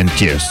 Sweat and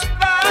Tears.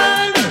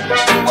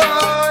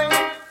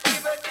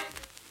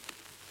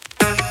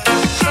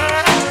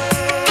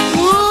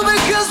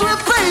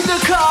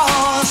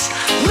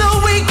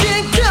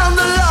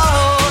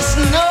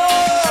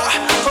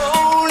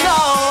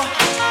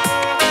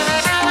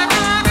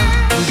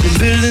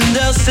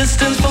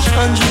 Systems for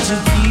hundreds of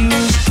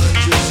years,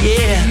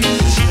 yeah.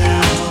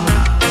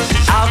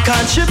 Our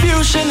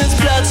contribution is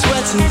blood,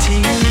 sweat, and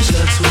tears.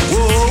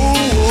 Whoa,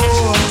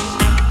 whoa.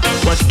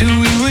 What do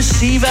we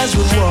receive as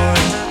reward?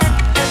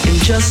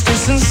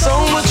 Injustice and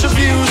so much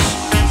abuse.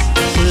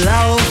 Well,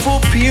 our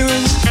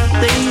foreparents,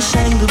 they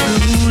sang the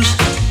blues.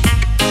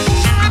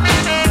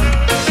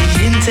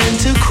 We intend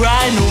to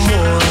cry no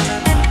more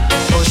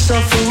or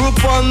suffer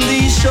upon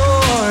these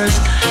shores.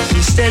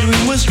 Instead we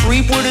must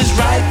reap what is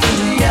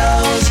rightfully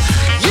ours.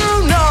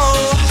 You know,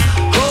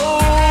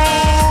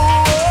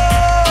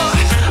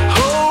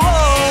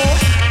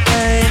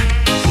 hey.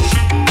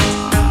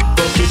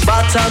 Bucket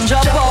bottom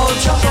jump out,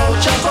 jump out,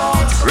 jump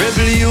out.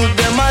 Rebel youth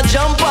them a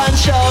jump and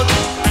shout.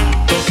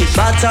 Bucket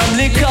bottom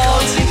lick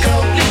out, lick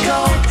out, lick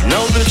out.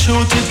 Now the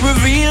truth is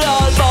revealed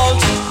all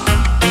about.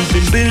 We've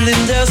been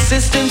building their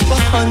systems for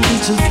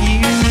hundreds of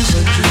years,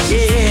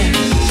 yeah.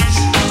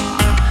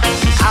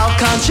 Our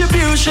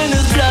contribution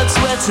is blood,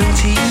 sweat, and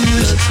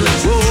tears.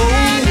 Whoa,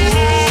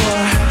 whoa.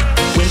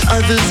 When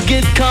others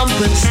get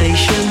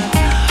compensation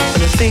for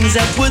the things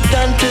that were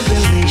done to the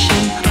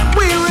nation,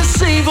 we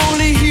receive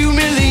only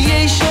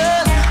humiliation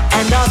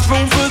and are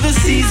thrown for the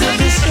seas of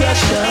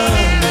destruction.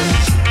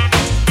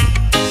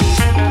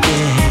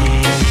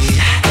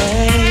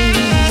 Hey.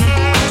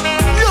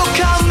 Look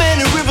how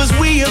many rivers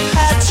we have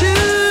had to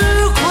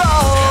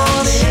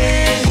cross.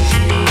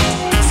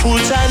 Full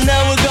time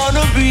now we're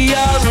gonna be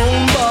our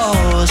own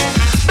boss,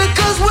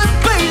 because we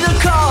pay the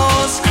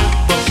cost.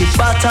 Bucket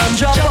bottom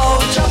drop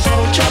out, drop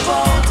out, drop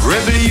out.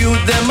 Rebel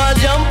youth them a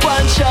jump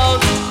and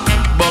shout.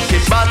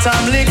 Bucket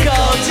bottom lick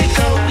out, lick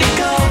out, lick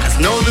out. Cause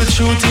now the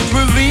truth is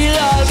revealed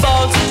all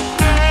about.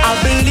 I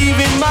believe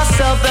in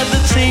myself that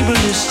the table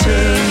is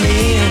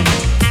turning,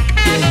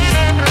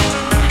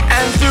 yeah.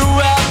 And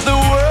throughout the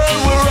world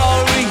we're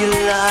all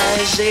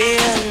realizing.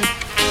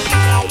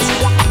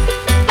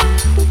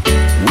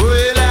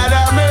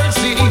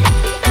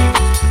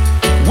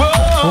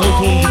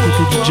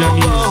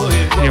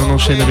 Et on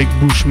enchaîne avec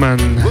Bushman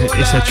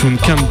et sa tune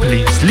Come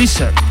Please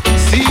Listen.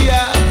 See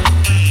ya,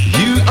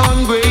 you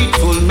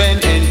ungrateful men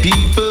and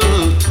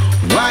people,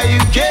 why you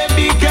can't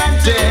be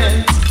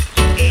content?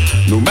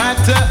 No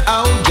matter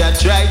how I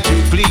try to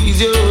please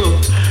you,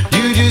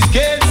 you just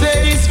can't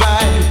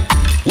satisfy.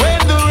 When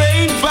the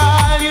rain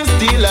falls, you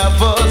still a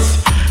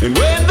fuss, and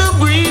when the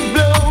breeze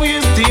blows,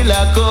 you still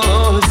a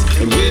cause.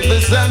 And when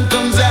the sun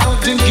comes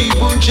out and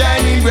keep on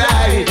shining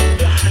bright,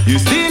 you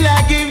still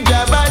a give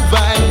job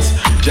advice.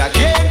 Jah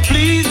can't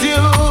please you,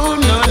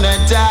 none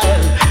at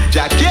all.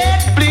 Jah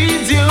can't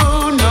please you,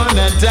 none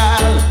at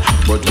all.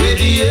 But where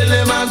the hell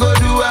am I go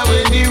do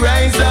when the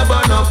rise a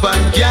burn up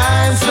and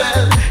can't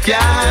swell,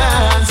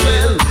 can't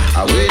swell?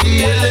 Where the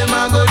hell am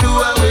I go do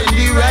when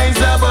the rise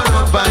a burn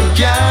up and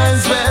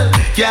can't swell,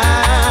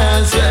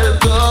 can't swell?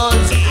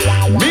 Cause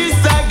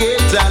Mr.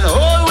 Gaten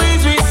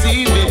always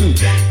receiving,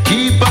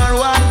 keep on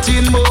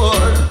wanting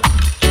more,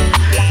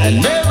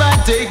 and never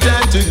take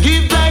time to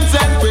give thanks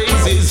and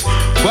praises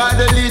for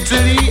the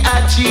little he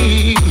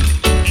achieved.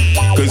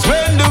 Cause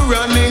when the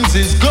runnings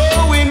is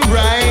going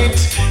right,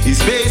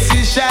 his face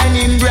is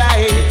shining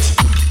bright.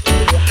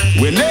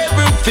 When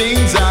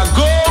everything's are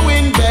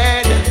going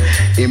bad,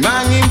 him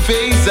hanging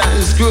face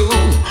and screw.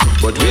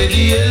 But where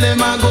the hell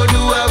am I go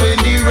do when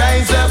the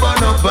rise a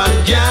burn up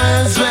and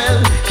can't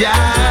swell,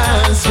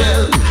 can't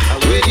swell?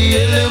 Where the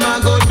hell am I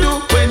go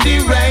do when the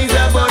rise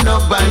a burn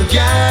up and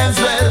can't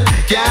swell,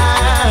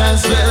 can't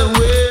swell?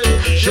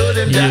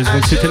 Yes,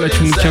 donc c'était la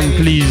tune Come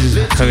Please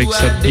avec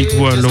sa big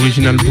voix,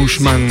 l'original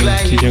Bushman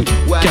qui vient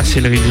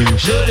casser le rythme.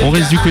 On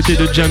reste du côté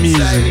de Jamiz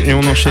et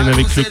on enchaîne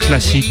avec le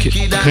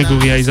classique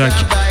Gregory Isaac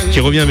qui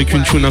revient avec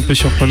une tune un peu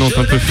surprenante,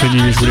 un peu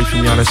funny. Je voulais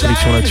finir la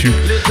sélection là-dessus.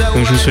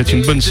 Donc je vous souhaite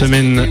une bonne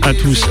semaine à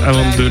tous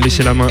avant de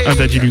laisser la main à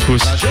Daddy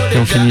Lucas et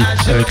on finit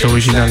avec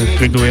l'original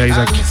Gregory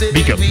Isaac.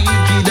 Big up.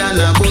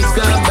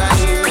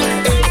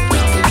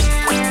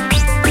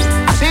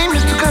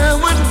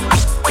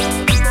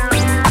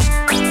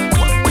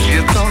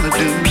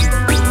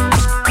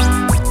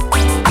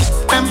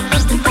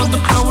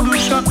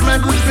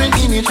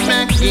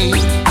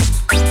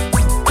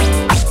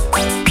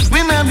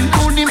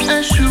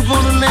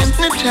 lance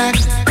an attack.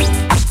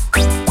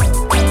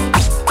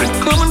 With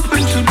common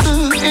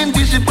principle and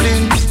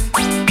discipline,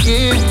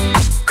 yeah.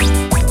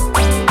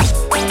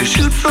 To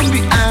shoot from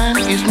behind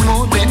is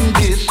more than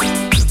this.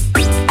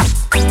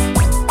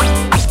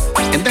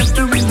 And that's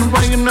the reason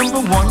why you're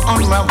number one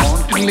on my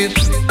wanted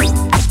list.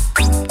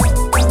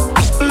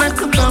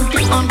 Like a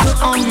bounty hunter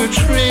on your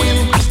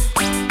trail.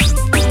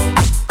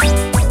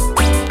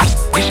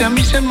 This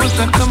mission must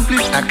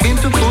accomplish, I can't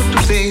afford to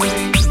fail.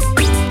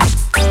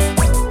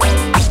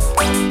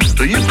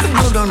 So you could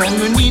go down on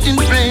your knees and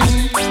pray,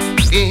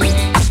 yeah.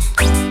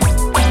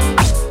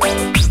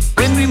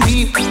 When we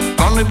meet,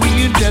 gonna be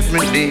your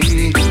judgment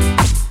day.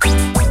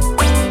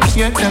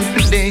 Your chance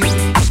today.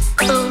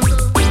 Oh,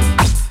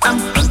 I'm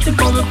hunting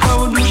for the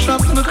power to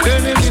shot the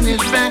kernel in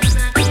his back.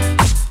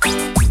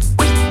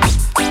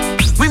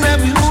 When I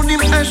behold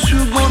him, I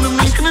sure gonna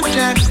make an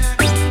attack.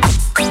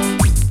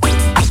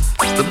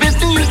 The best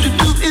thing you should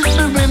do is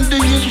surrender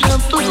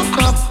yourself to the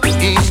cop,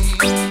 yeah.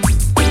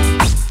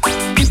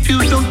 If you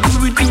don't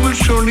do it, you will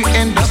surely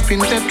end up in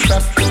that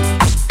trap.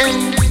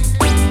 And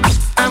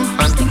I'm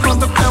hunting for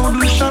the coward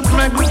who shot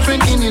my good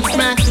friend in his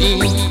back, yeah.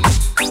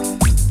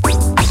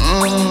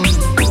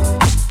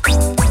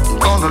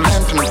 Gonna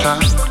land on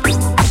top.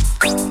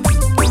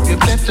 You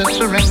better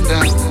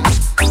surrender.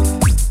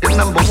 The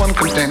number one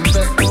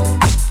contender.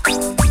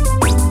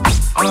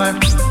 Alright.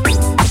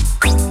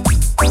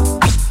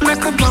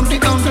 Like a bumpy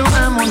although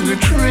I'm on your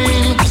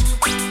trail.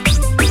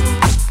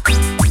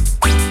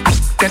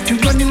 Got you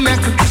running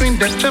like a train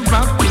that's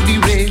about to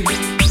derail.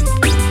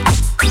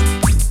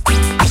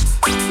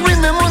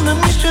 When I'm on a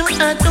mission,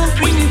 I don't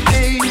really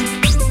fail.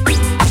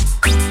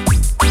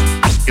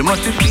 You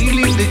must be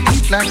feeling the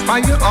heat like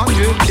fire on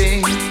your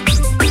day.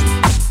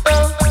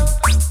 Oh,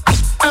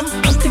 I'm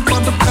hunting for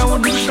the power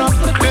to shot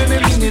the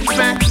kernel in his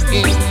back,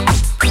 yeah.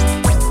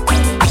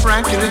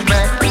 Right to his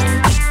back.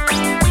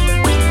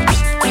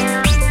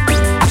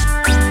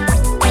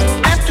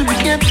 After we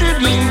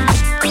captured you,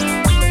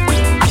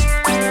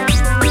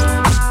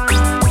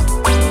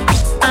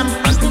 I'm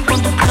hunting for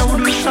the power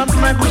to shot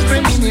my good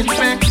friend in his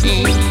back,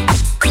 yeah.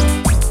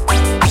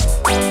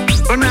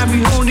 When I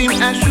behold him,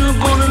 I sure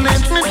gonna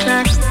lance an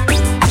attack.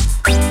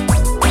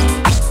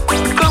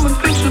 With common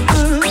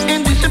principle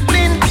and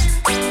discipline.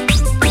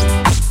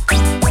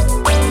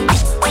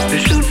 To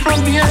shoot from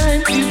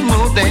behind is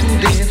more than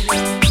this.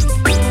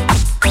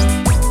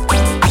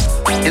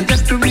 And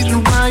that's the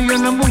reason why you're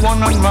number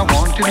one on my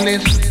wanted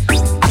list.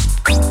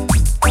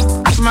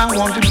 My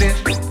wanted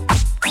list.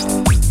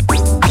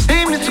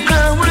 Hey, Mr.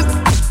 Coward,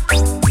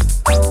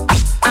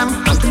 I'm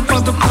hunting for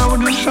the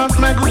coward who shot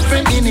my good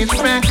friend in his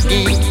back,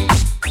 yeah.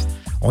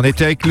 On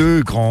était avec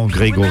le grand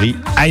Gregory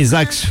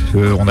Isaacs.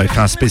 On avait fait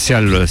un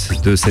spécial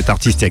de cet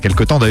artiste il y a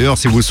quelques temps d'ailleurs,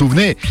 si vous vous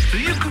souvenez.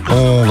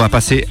 On va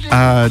passer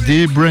à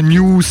des brand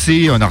new.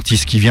 C'est un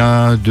artiste qui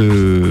vient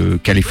de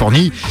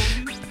Californie.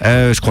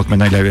 Je crois que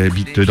maintenant il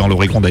habite dans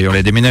l'Oregon, d'ailleurs il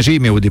a déménagé,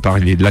 mais au départ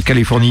il est de la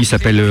Californie. Il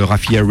s'appelle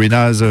Rafi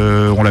Arenas.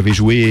 On l'avait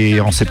joué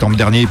en septembre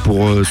dernier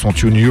pour son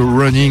tune You're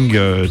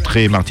Running,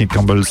 très Martin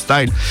Campbell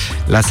style.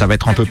 Là ça va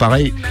être un peu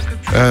pareil.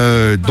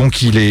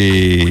 Donc il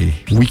est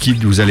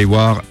wicked, vous allez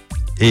voir.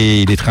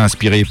 Et il est très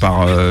inspiré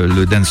par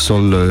le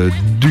dancehall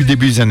du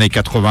début des années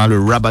 80,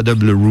 le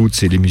rabadub, le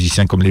roots, et des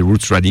musiciens comme les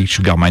Roots Radic,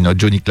 Sugar Minott,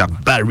 Johnny Clark,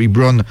 Barry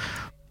Brown.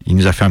 Il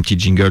nous a fait un petit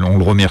jingle, on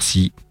le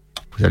remercie.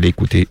 Vous allez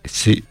écouter,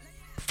 c'est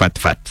Fat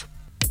Fat.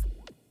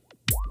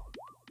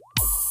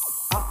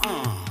 All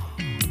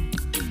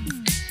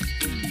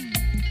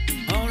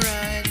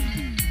right.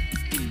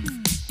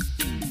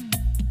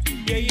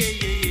 Yeah, yeah,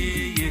 yeah,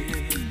 yeah, yeah.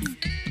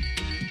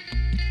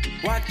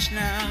 Watch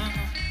now.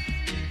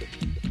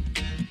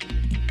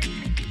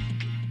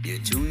 You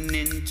tune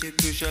into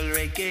Crucial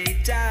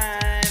Reggae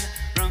Time,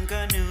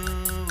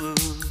 Roncanoe,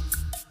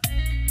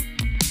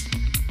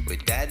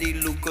 with Daddy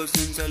Lucas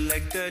and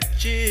Selector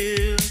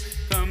Chill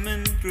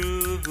coming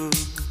through,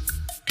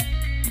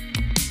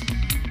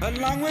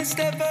 along with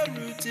Stephen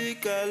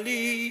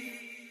Rutically,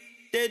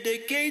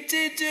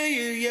 dedicated to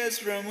you, yes,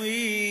 from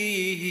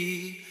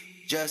we.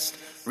 Just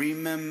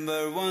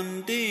remember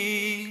one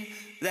thing,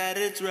 that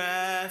it's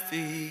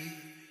Rafi.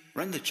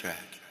 Run the track.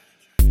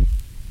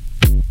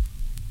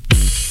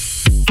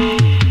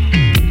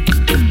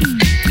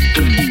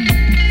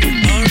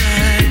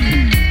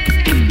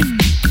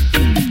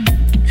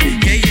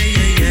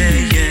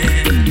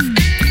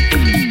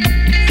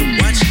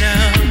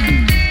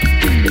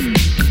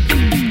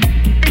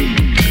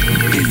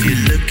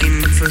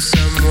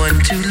 Someone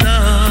to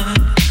love,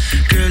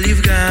 girl,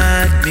 you've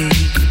got me.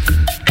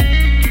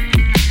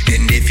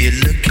 And if you're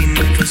looking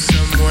for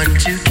someone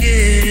to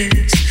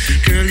kiss,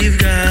 girl, you've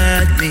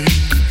got me.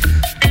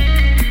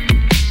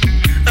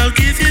 I'll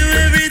give you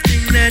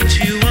everything that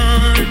you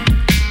want,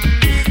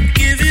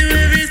 give you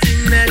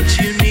everything that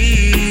you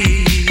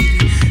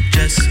need.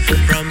 Just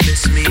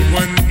promise me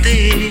one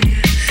thing,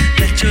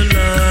 that you'll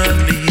love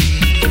me.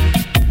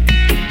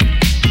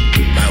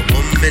 My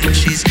woman,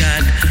 she's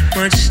got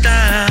much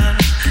style,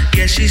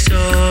 yeah, she's so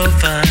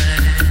fine.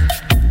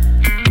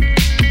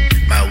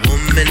 My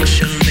woman,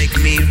 she'll make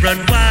me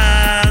run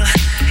wild,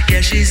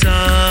 she's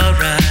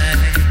alright.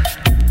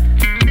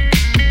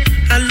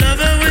 I love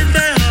her with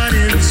my heart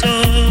and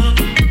soul.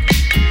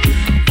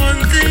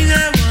 One thing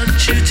I want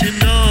you to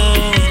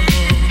know,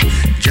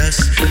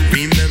 just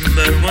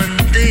remember one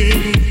thing,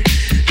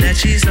 that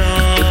she's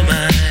all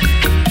mine.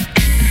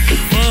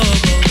 Whoa,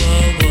 whoa,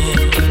 whoa, whoa.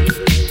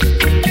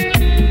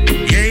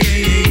 Yeah, yeah,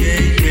 yeah,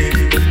 yeah, yeah.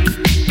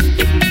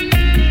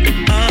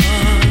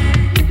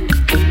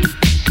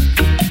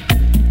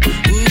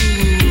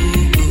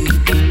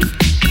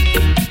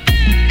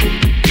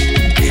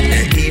 In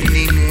the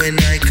evening when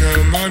I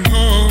come on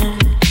home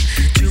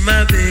to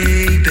my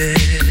baby,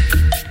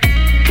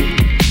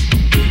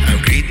 I'm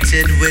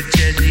greeted with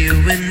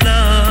genuine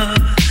love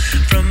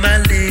from my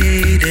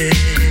lady.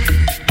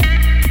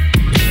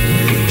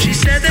 She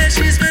said that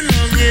she's been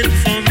longing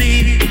for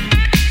me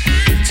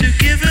to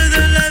give her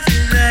the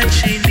loving that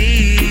she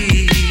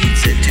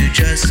needs, and to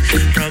just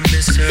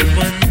promise her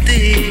one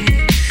thing,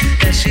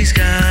 that she's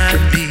got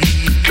me.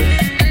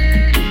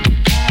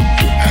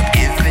 I'm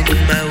giving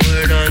my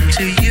word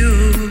unto you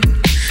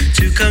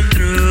to come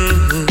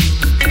through.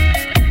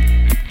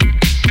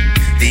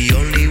 The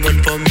only one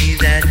for me,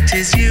 that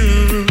is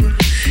you.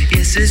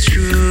 Yes, it's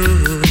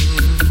true.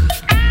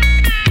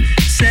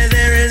 Said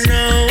there is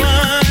no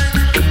one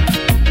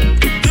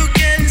who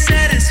can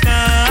satisfy.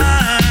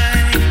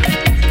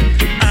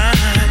 I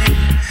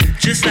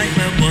just like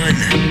my one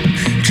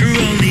true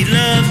only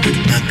love,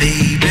 my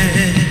baby.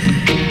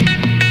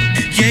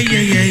 Yeah,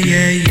 yeah, yeah,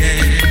 yeah, yeah.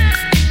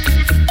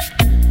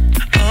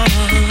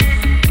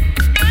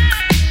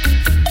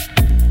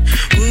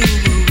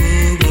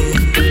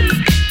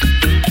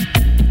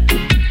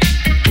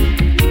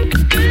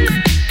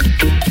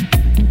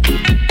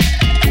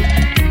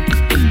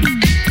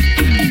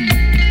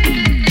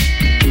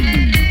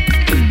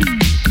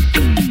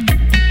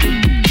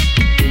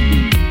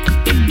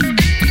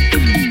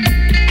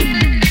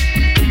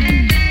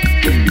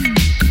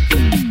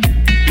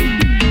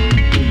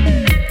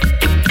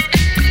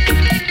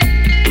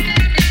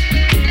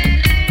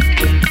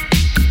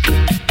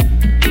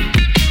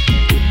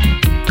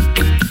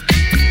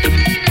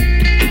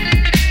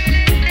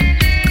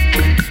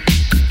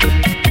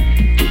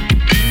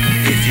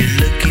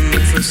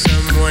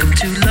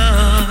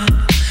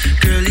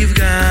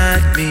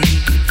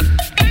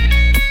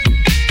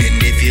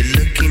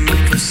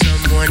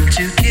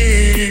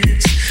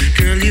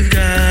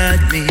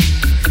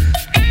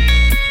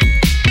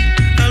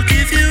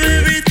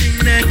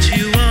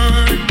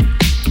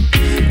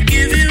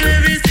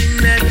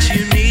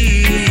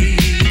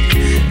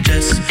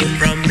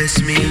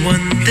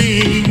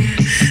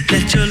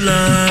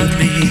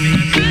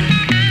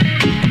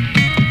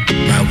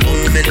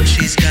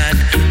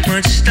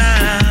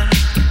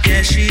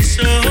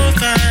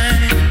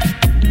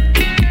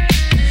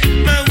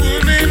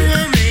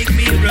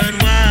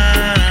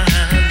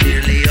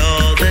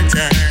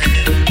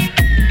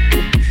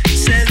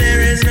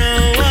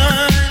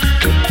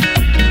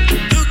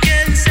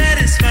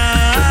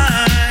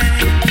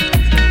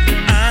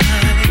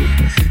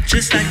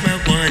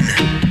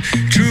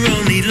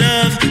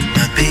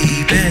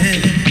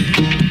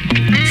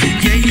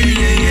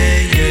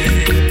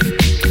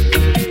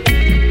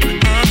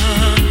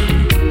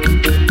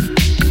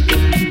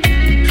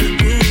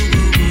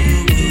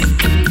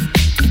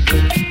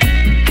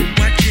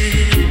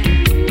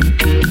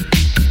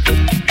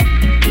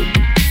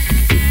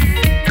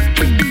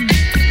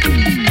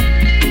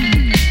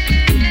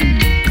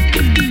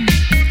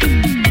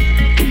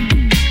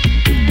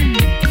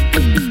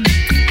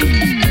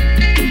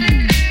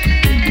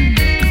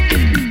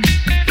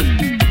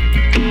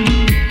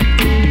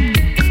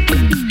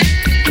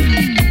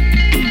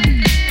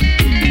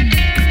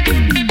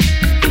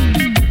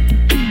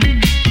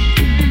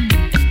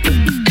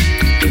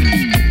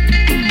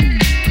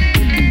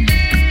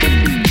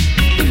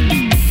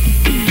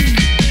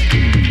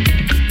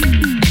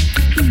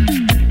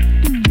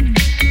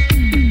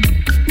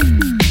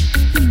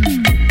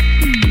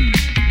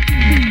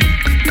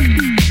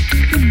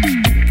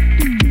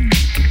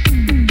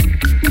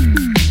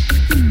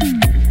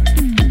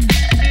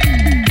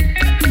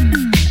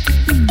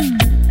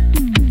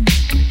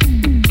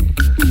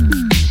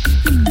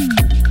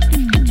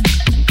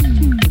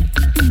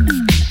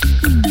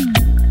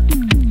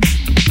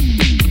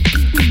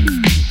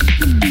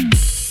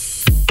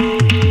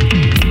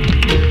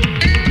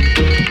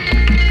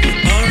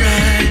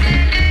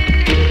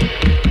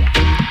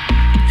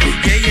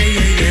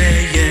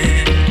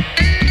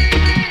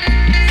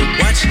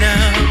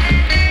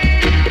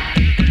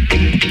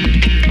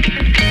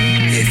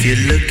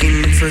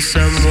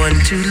 Someone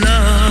to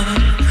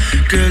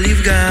love, girl,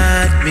 you've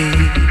got me.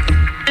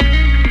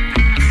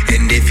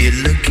 And if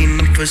you're looking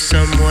for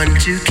someone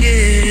to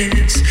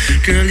kiss,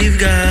 girl, you've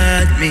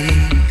got me.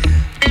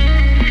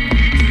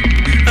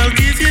 I'll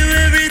give you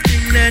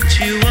everything that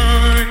you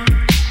want,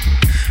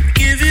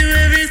 give you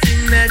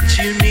everything that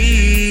you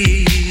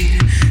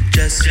need.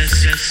 Just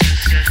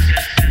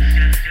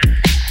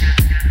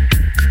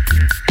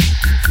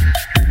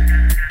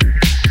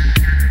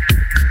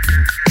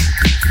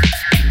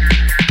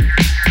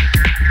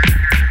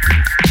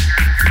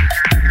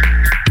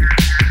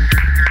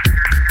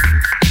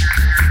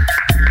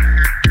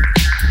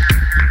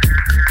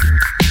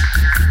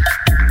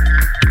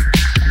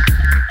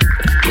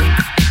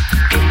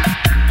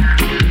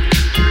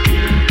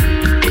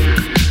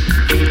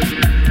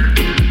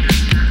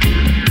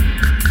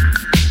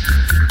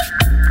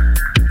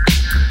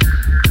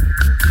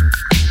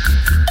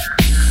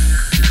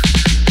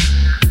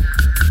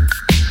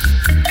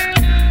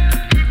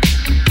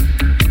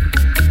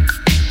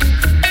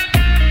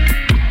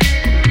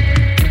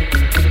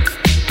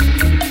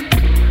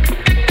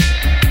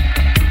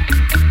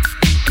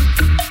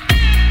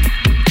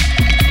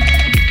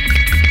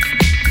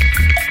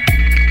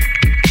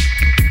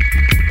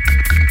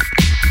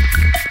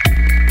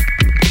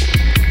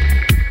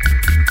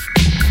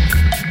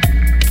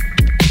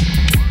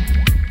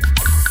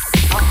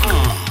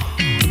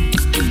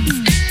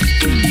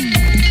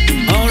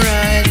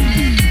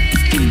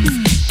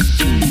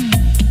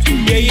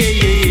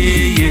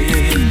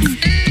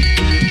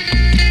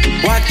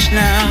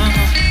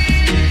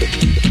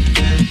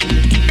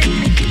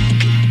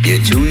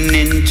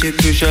into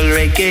crucial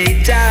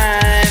reggae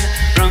time.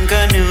 Run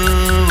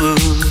canoe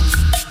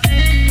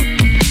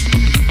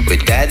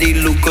with Daddy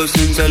Lucas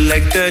and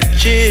Selector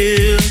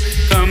Chill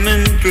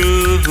coming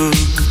through.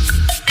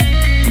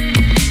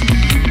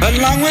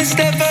 Along with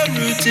Stephen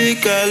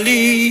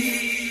Rutically,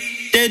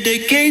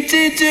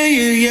 dedicated to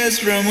you, yes,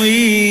 from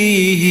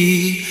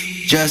we.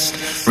 Just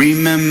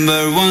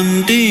remember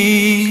one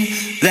thing,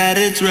 that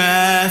it's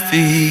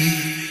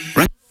Rafi.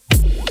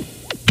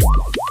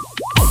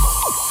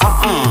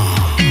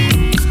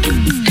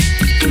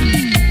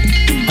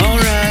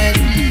 Alright.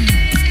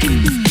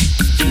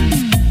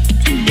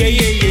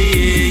 Yeah.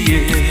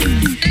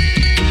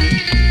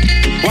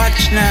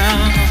 Watch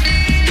now.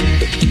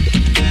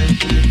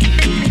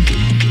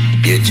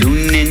 You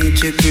tune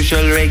into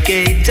crucial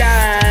reggae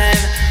time.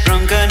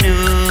 Run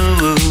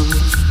canoe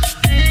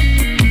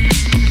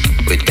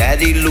with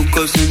Daddy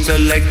Lucas and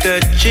Selector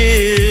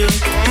Chill.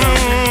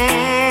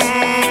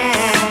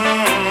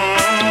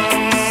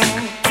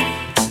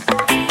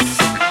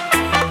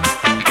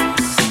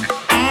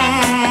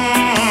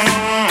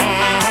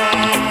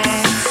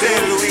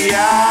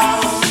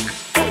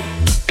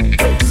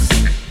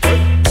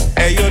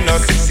 Hey, you know,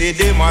 see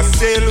them a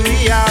sell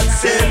we out.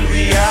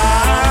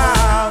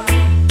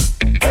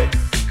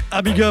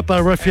 A big up à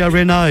Ruffy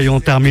Arena et on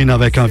termine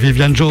avec un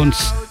Vivian Jones,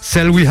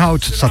 Sell We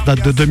Out, ça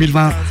date de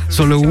 2020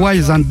 sur le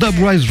Wise and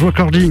Dubwise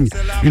Recording,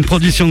 une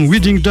production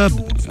Wedding Dub,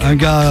 un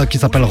gars qui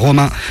s'appelle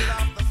Romain,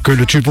 que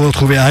tu peux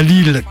retrouver à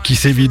Lille, qui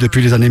sévit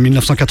depuis les années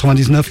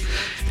 1999.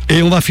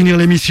 Et on va finir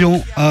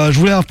l'émission, je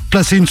voulais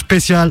placer une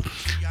spéciale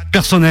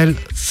personnelle,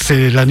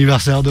 c'est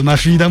l'anniversaire de ma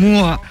fille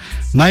d'amour,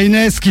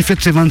 Maïnès, qui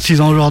fête ses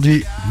 26 ans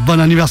aujourd'hui. Bon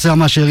anniversaire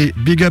ma chérie,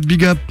 big up.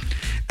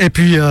 Et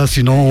puis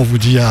sinon on vous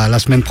dit à la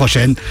semaine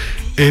prochaine.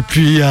 Et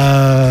puis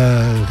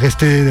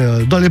restez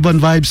dans les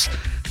bonnes vibes.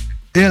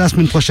 Et à la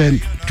semaine prochaine,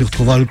 tu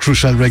retrouveras le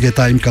Crucial Reggae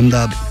Time comme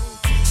d'hab.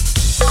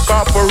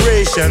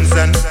 Corporations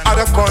and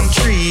other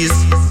countries,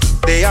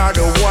 they are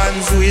the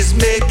ones who is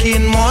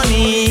making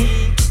money.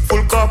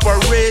 Full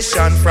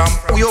corporation from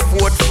who you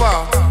vote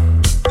for.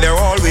 They're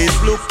always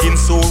looking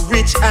so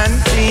rich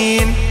and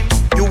clean.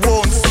 You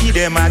won't see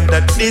them at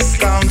the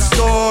discount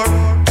store.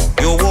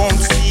 You won't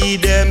see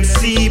them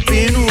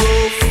sleeping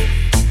rough.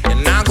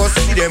 You're not gonna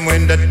see them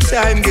when the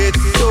time gets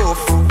tough.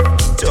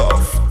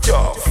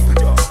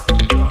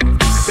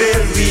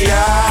 Sell we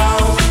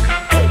out.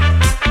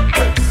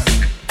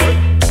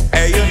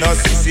 Hey, you know,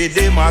 see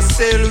them a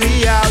sell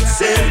we out.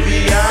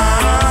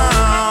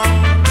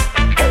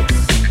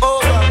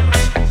 Oh,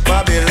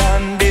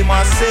 Babylon, them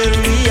a sell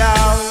we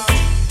out.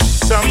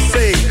 Some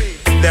say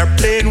they're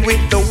playing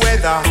with the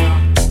weather.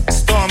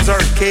 Storms,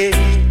 hurricane,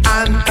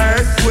 and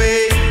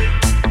earthquake.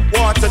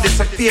 Water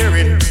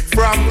disappearing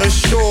from the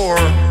shore.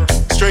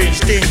 Strange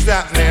things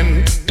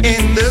happening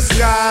in the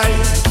sky.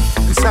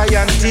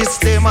 Scientists,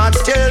 they might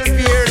tell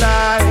fear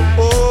lie.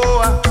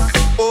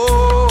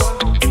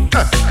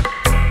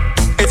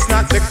 It's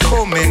not the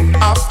coming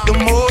of the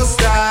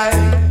Most High.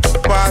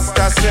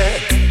 Pastor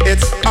said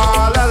it's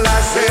all a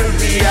lie. Sell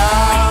we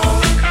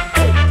out.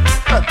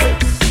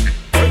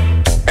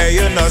 Hey,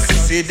 you know,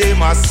 see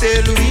them a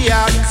sell we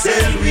out.